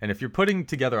 And if you're putting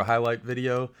together a highlight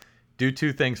video, do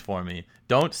two things for me.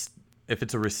 If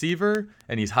it's a receiver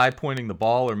and he's high pointing the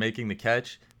ball or making the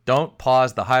catch, don't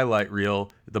pause the highlight reel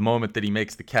the moment that he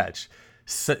makes the catch.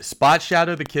 Spot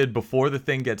shadow the kid before the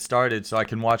thing gets started so I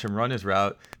can watch him run his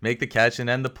route, make the catch, and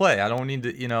end the play. I don't need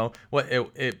to,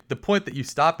 the point that you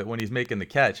stop it when he's making the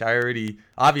catch,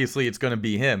 obviously it's going to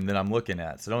be him that I'm looking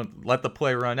at. So don't let the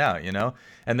play run out,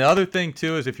 And the other thing,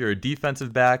 too, is if you're a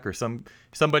defensive back or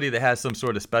somebody that has some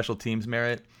sort of special teams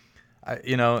merit,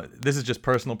 this is just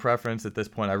personal preference at this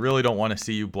point. I really don't want to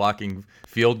see you blocking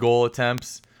field goal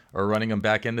attempts or running them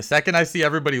back in. The second I see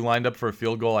everybody lined up for a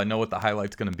field goal, I know what the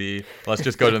highlight's going to be. Let's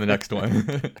just go to the next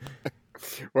one.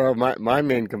 Well, my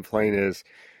main complaint is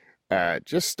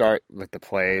just start with the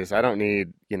plays. I don't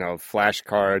need,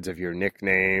 flashcards of your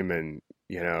nickname and,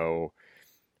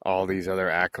 all these other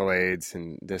accolades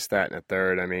and this, that, and a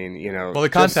third. I mean, Well, the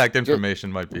contact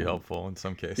information might be helpful in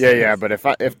some cases. Yeah. But if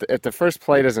the first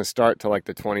play doesn't start till like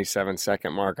the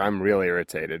 27-second mark, I'm really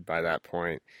irritated by that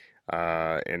point.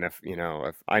 And if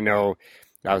I know,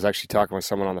 I was actually talking with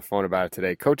someone on the phone about it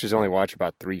today. Coaches only watch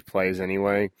about 3 plays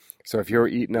anyway. So if you're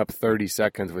eating up 30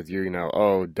 seconds with your,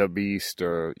 the beast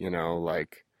or,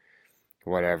 like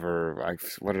whatever.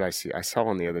 What did I see? I saw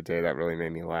one the other day that really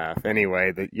made me laugh.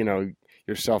 Anyway,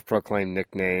 your self-proclaimed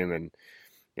nickname and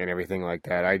everything like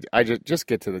that. I just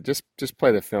get to just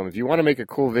play the film. If you want to make a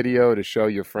cool video to show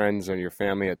your friends and your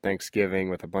family at Thanksgiving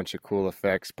with a bunch of cool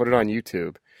effects, put it on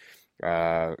YouTube.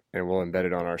 And we'll embed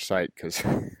it on our site because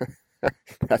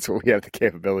that's what we have the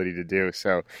capability to do.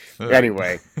 So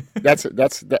anyway, that's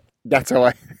how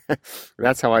I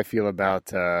feel about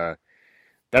that.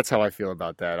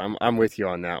 I'm with you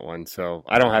on that one. So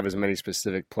I don't have as many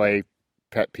specific play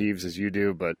pet peeves as you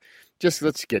do, but just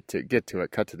let's get to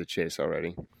it. Cut to the chase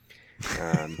already.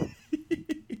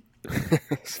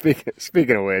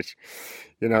 Speaking of which,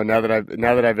 now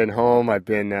that I've been home, I've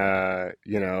been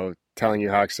telling you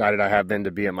how excited I have been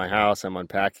to be at my house. I'm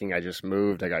unpacking. I just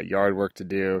moved. I got yard work to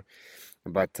do,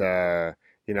 but I've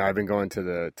been going to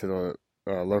the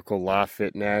local La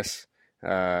Fitness,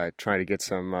 trying to get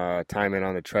some time in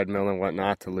on the treadmill and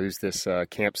whatnot to lose this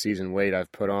camp season weight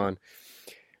I've put on.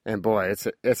 And boy,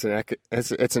 it's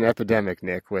an epidemic,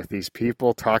 Nick, with these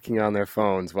people talking on their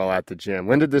phones while at the gym.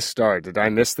 When did this start? Did I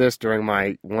miss this during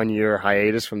my 1-year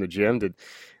hiatus from the gym? Did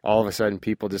all of a sudden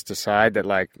people just decide that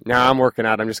I'm working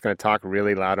out, I'm just going to talk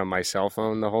really loud on my cell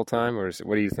phone the whole time? Or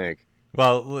what do you think?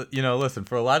 Well, listen,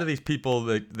 for a lot of these people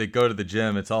that go to the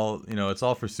gym, it's all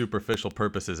for superficial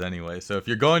purposes anyway. So if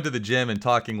you're going to the gym and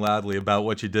talking loudly about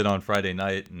what you did on Friday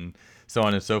night and so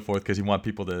on and so forth because you want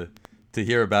people to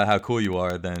hear about how cool you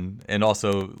are, and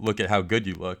also look at how good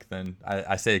you look, then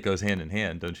I say it goes hand in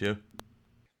hand, don't you?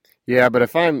 Yeah, but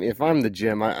if I'm the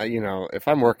gym, if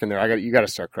I'm working there, you got to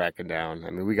start cracking down. I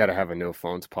mean, we got to have a no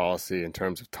phones policy in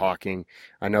terms of talking.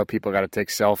 I know people got to take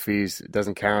selfies. It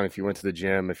doesn't count if you went to the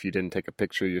gym if you didn't take a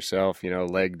picture of yourself.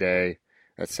 Leg day,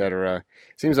 etc.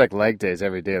 Seems like leg day is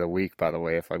every day of the week, by the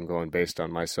way, if I'm going based on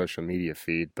my social media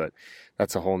feed. But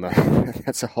that's a whole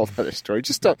other story.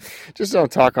 Just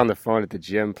don't talk on the phone at the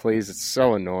gym, please. It's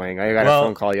so annoying. I got a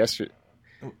phone call yesterday.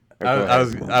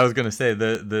 I was gonna say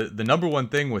the number one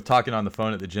thing with talking on the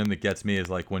phone at the gym that gets me is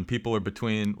like when people are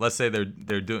between, let's say they're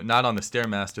doing not on the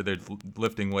Stairmaster, they're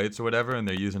lifting weights or whatever, and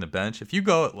they're using a bench. If you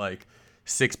go at like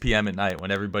 6 p.m. at night when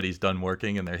everybody's done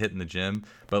working and they're hitting the gym,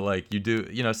 but like you do,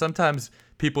 sometimes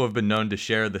people have been known to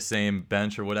share the same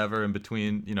bench or whatever in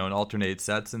between, and alternate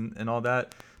sets and all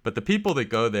that. But the people that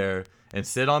go there and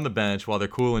sit on the bench while they're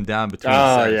cooling down between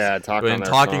sets,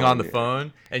 talking on the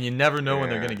phone, and you never know when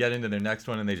they're going to get into their next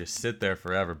one, and they just sit there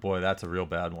forever. Boy, that's a real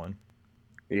bad one.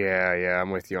 Yeah, I'm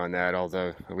with you on that.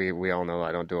 Although we all know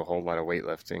I don't do a whole lot of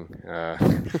weightlifting.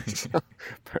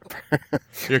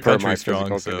 Your country's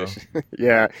strong, so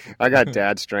yeah, I got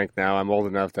dad strength now. I'm old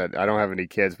enough that I don't have any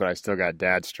kids, but I still got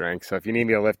dad strength. So if you need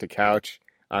me to lift a couch,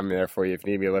 I'm there for you. If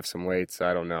you need me to lift some weights,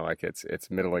 I don't know. Like it's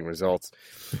middling results.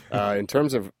 In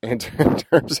terms of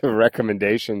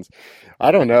recommendations,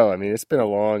 I don't know. I mean, it's been a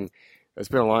long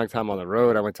time on the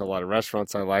road. I went to a lot of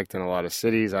restaurants I liked in a lot of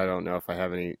cities. I don't know if I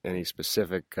have any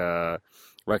specific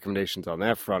recommendations on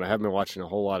that front. I haven't been watching a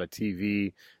whole lot of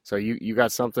TV. So you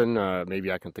got something?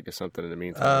 Maybe I can think of something in the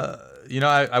meantime.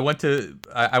 I went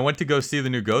to go see the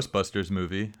new Ghostbusters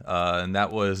movie, and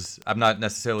that was, I'm not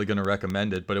necessarily going to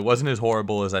recommend it, but it wasn't as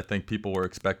horrible as I think people were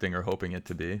expecting or hoping it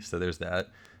to be. So there's that.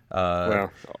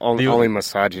 Well, only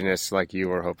misogynists like you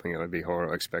were hoping it would be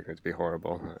horrible, expecting it to be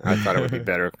horrible. I thought it would be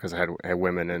better because I had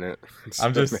women in it.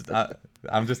 I'm just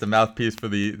a mouthpiece for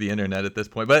the internet at this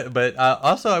point. But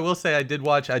also I will say I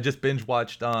just binge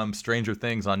watched Stranger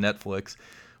Things on Netflix,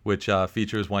 which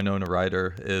features Winona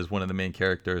Ryder as one of the main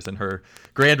characters and her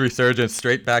grand resurgence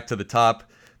straight back to the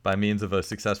top by means of a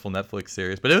successful Netflix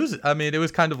series. But it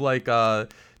was kind of like, do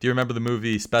you remember the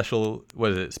movie Special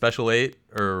 8,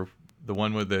 or the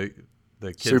one with the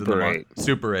kids Super in the 8.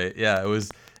 Super 8? Yeah,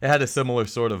 it had a similar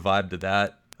sort of vibe to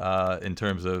that in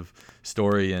terms of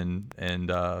story and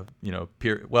it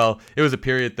was a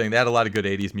period thing. They had a lot of good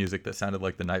 80s music that sounded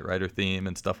like the Knight Rider theme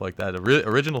and stuff like that.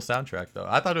 Original soundtrack, though.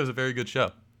 I thought it was a very good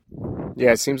show.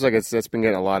 Yeah, it seems like it's been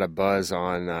getting a lot of buzz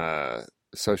on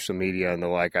social media and the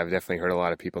like. I've definitely heard a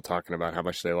lot of people talking about how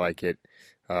much they like it.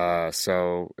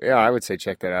 So yeah, I would say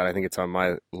check that out. I think it's on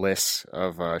my list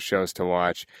of shows to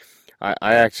watch.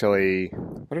 I actually,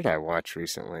 what did I watch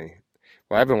recently?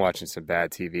 Well, I've been watching some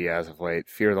bad TV as of late.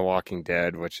 Fear the Walking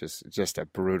Dead, which is just a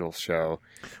brutal show.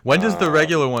 When does the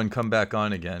regular one come back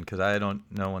on again? Because I don't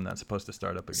know when that's supposed to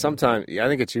start up again. Sometime, yeah, I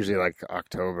think it's usually like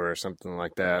October or something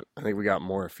like that. I think we got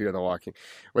more Fear the Walking,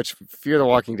 which Fear the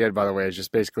Walking Dead, by the way, is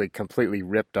just basically completely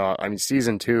ripped off. I mean,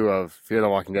 season 2 of Fear the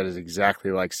Walking Dead is exactly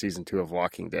like season 2 of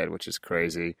Walking Dead, which is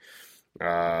crazy.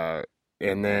 And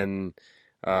then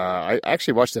I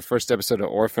actually watched the first episode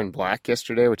of Orphan Black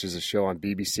yesterday, which is a show on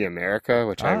BBC America,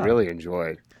 which I really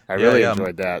enjoyed. I really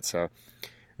enjoyed that. So,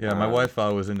 yeah, my wife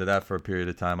was into that for a period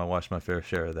of time. I watched my fair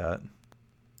share of that.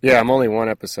 Yeah, I'm only one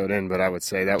episode in, but I would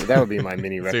say that would be my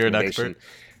mini So recommendation. you're an expert?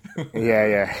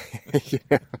 Yeah.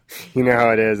 You know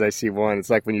how it is. I see one. It's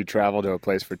like when you travel to a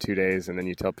place for 2 days and then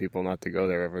you tell people not to go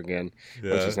there ever again,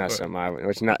 which is not something I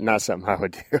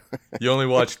would do. You only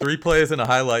watch 3 plays and a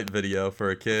highlight video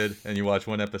for a kid, and you watch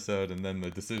one episode, and then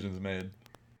the decision's made.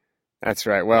 That's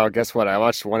right. Well, guess what? I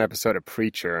watched one episode of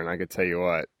Preacher, and I could tell you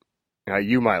what.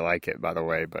 You might like it, by the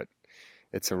way, but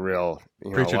it's a real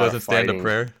Preacher doesn't stand a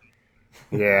prayer.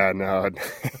 Yeah, no.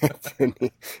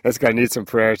 This guy needs some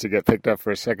prayers to get picked up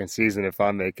for a second season if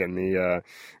I'm making the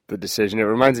decision. It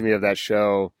reminds me of that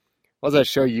show. What was that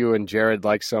show you and Jared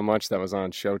liked so much that was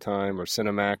on Showtime or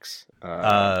Cinemax?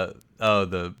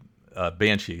 The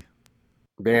Banshee.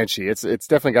 Banshee. It's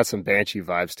definitely got some Banshee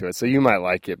vibes to it. So you might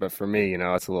like it, but for me,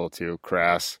 it's a little too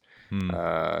crass.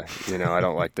 I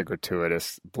don't like the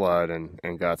gratuitous blood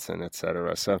and guts and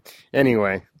etc. So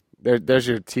anyway, there's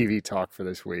your TV talk for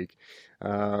this week.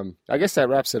 I guess that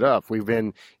wraps it up. We've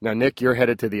been Nick, you're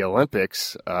headed to the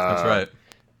Olympics. That's right.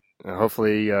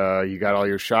 Hopefully you got all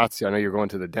your shots. I know you're going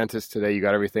to the dentist today. You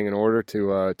got everything in order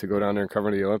to go down there and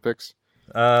cover the Olympics?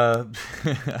 I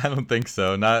don't think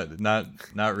so.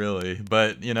 Not really.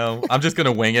 But I'm just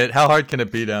gonna wing it. How hard can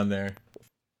it be down there?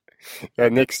 Yeah,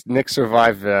 Nick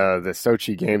survived the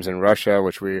Sochi games in Russia,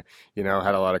 which we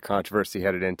had a lot of controversy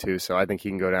headed into. So I think he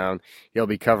can go down. He'll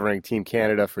be covering Team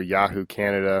Canada for Yahoo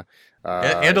Canada,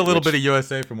 and a little bit of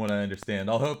USA, from what I understand.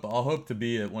 I'll hope to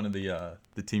be at one of the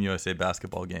Team USA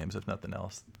basketball games, if nothing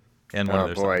else, and one of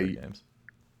their soccer games.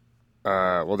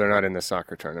 Well, they're not in the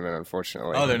soccer tournament,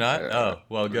 unfortunately. Oh, they're not?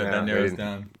 Well, good. Yeah, that narrows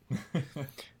down.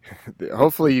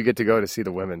 Hopefully you get to go to see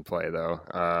the women play,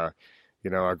 though.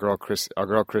 Our girl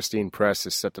Christine Press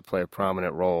is set to play a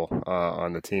prominent role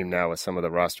on the team now with some of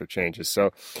the roster changes. So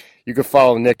you can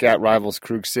follow Nick at Rivals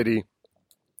Krug City.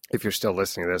 If you're still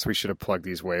listening to this, we should have plugged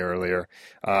these way earlier.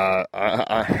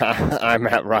 I'm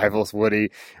at Rivals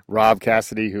Woody. Rob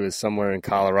Cassidy, who is somewhere in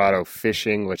Colorado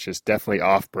fishing, which is definitely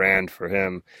off-brand for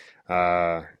him.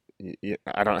 I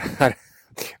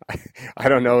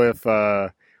don't know if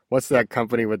what's that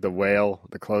company with the whale,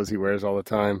 the clothes he wears all the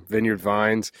time, Vineyard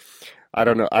Vines. I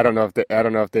don't know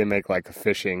if they make like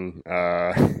fishing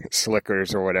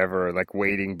slickers or whatever, or like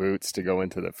wading boots to go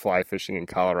into the fly fishing in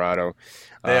Colorado.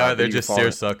 They're just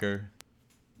seersucker.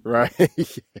 Right.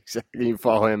 Exactly. You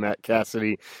follow him at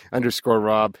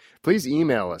Cassidy_Rob. Please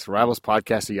email us,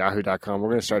 rivalspodcast@yahoo.com. We're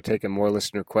going to start taking more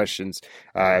listener questions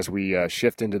as we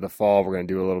shift into the fall. We're going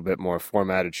to do a little bit more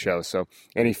formatted show. So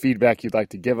any feedback you'd like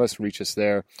to give us, reach us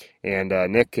there. And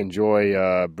Nick,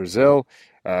 enjoy Brazil.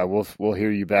 We'll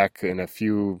hear you back in a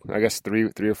few, I guess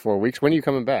 3 or 4 weeks. When are you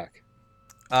coming back?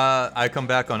 I come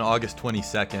back on August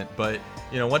 22nd, but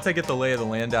once I get the lay of the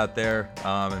land out there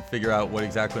and figure out what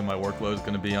exactly my workload is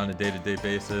going to be on a day-to-day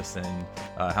basis and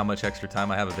how much extra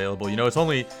time I have available, it's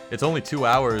only 2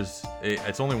 hours.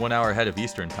 It's only 1 hour ahead of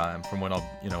Eastern time from when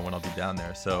I'll be down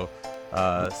there. So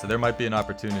there might be an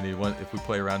opportunity if we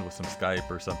play around with some Skype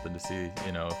or something to see,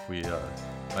 if we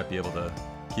might be able to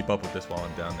keep up with this while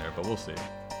I'm down there. But we'll see.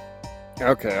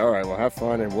 Okay, all right. Well, have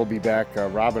fun, and we'll be back.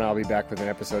 Rob and I'll be back with an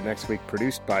episode next week,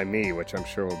 produced by me, which I'm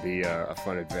sure will be a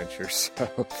fun adventure.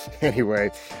 So, anyway,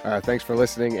 thanks for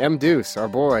listening. M. Deuce, our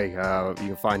boy. You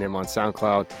can find him on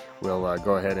SoundCloud. We'll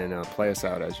go ahead and play us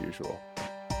out as usual.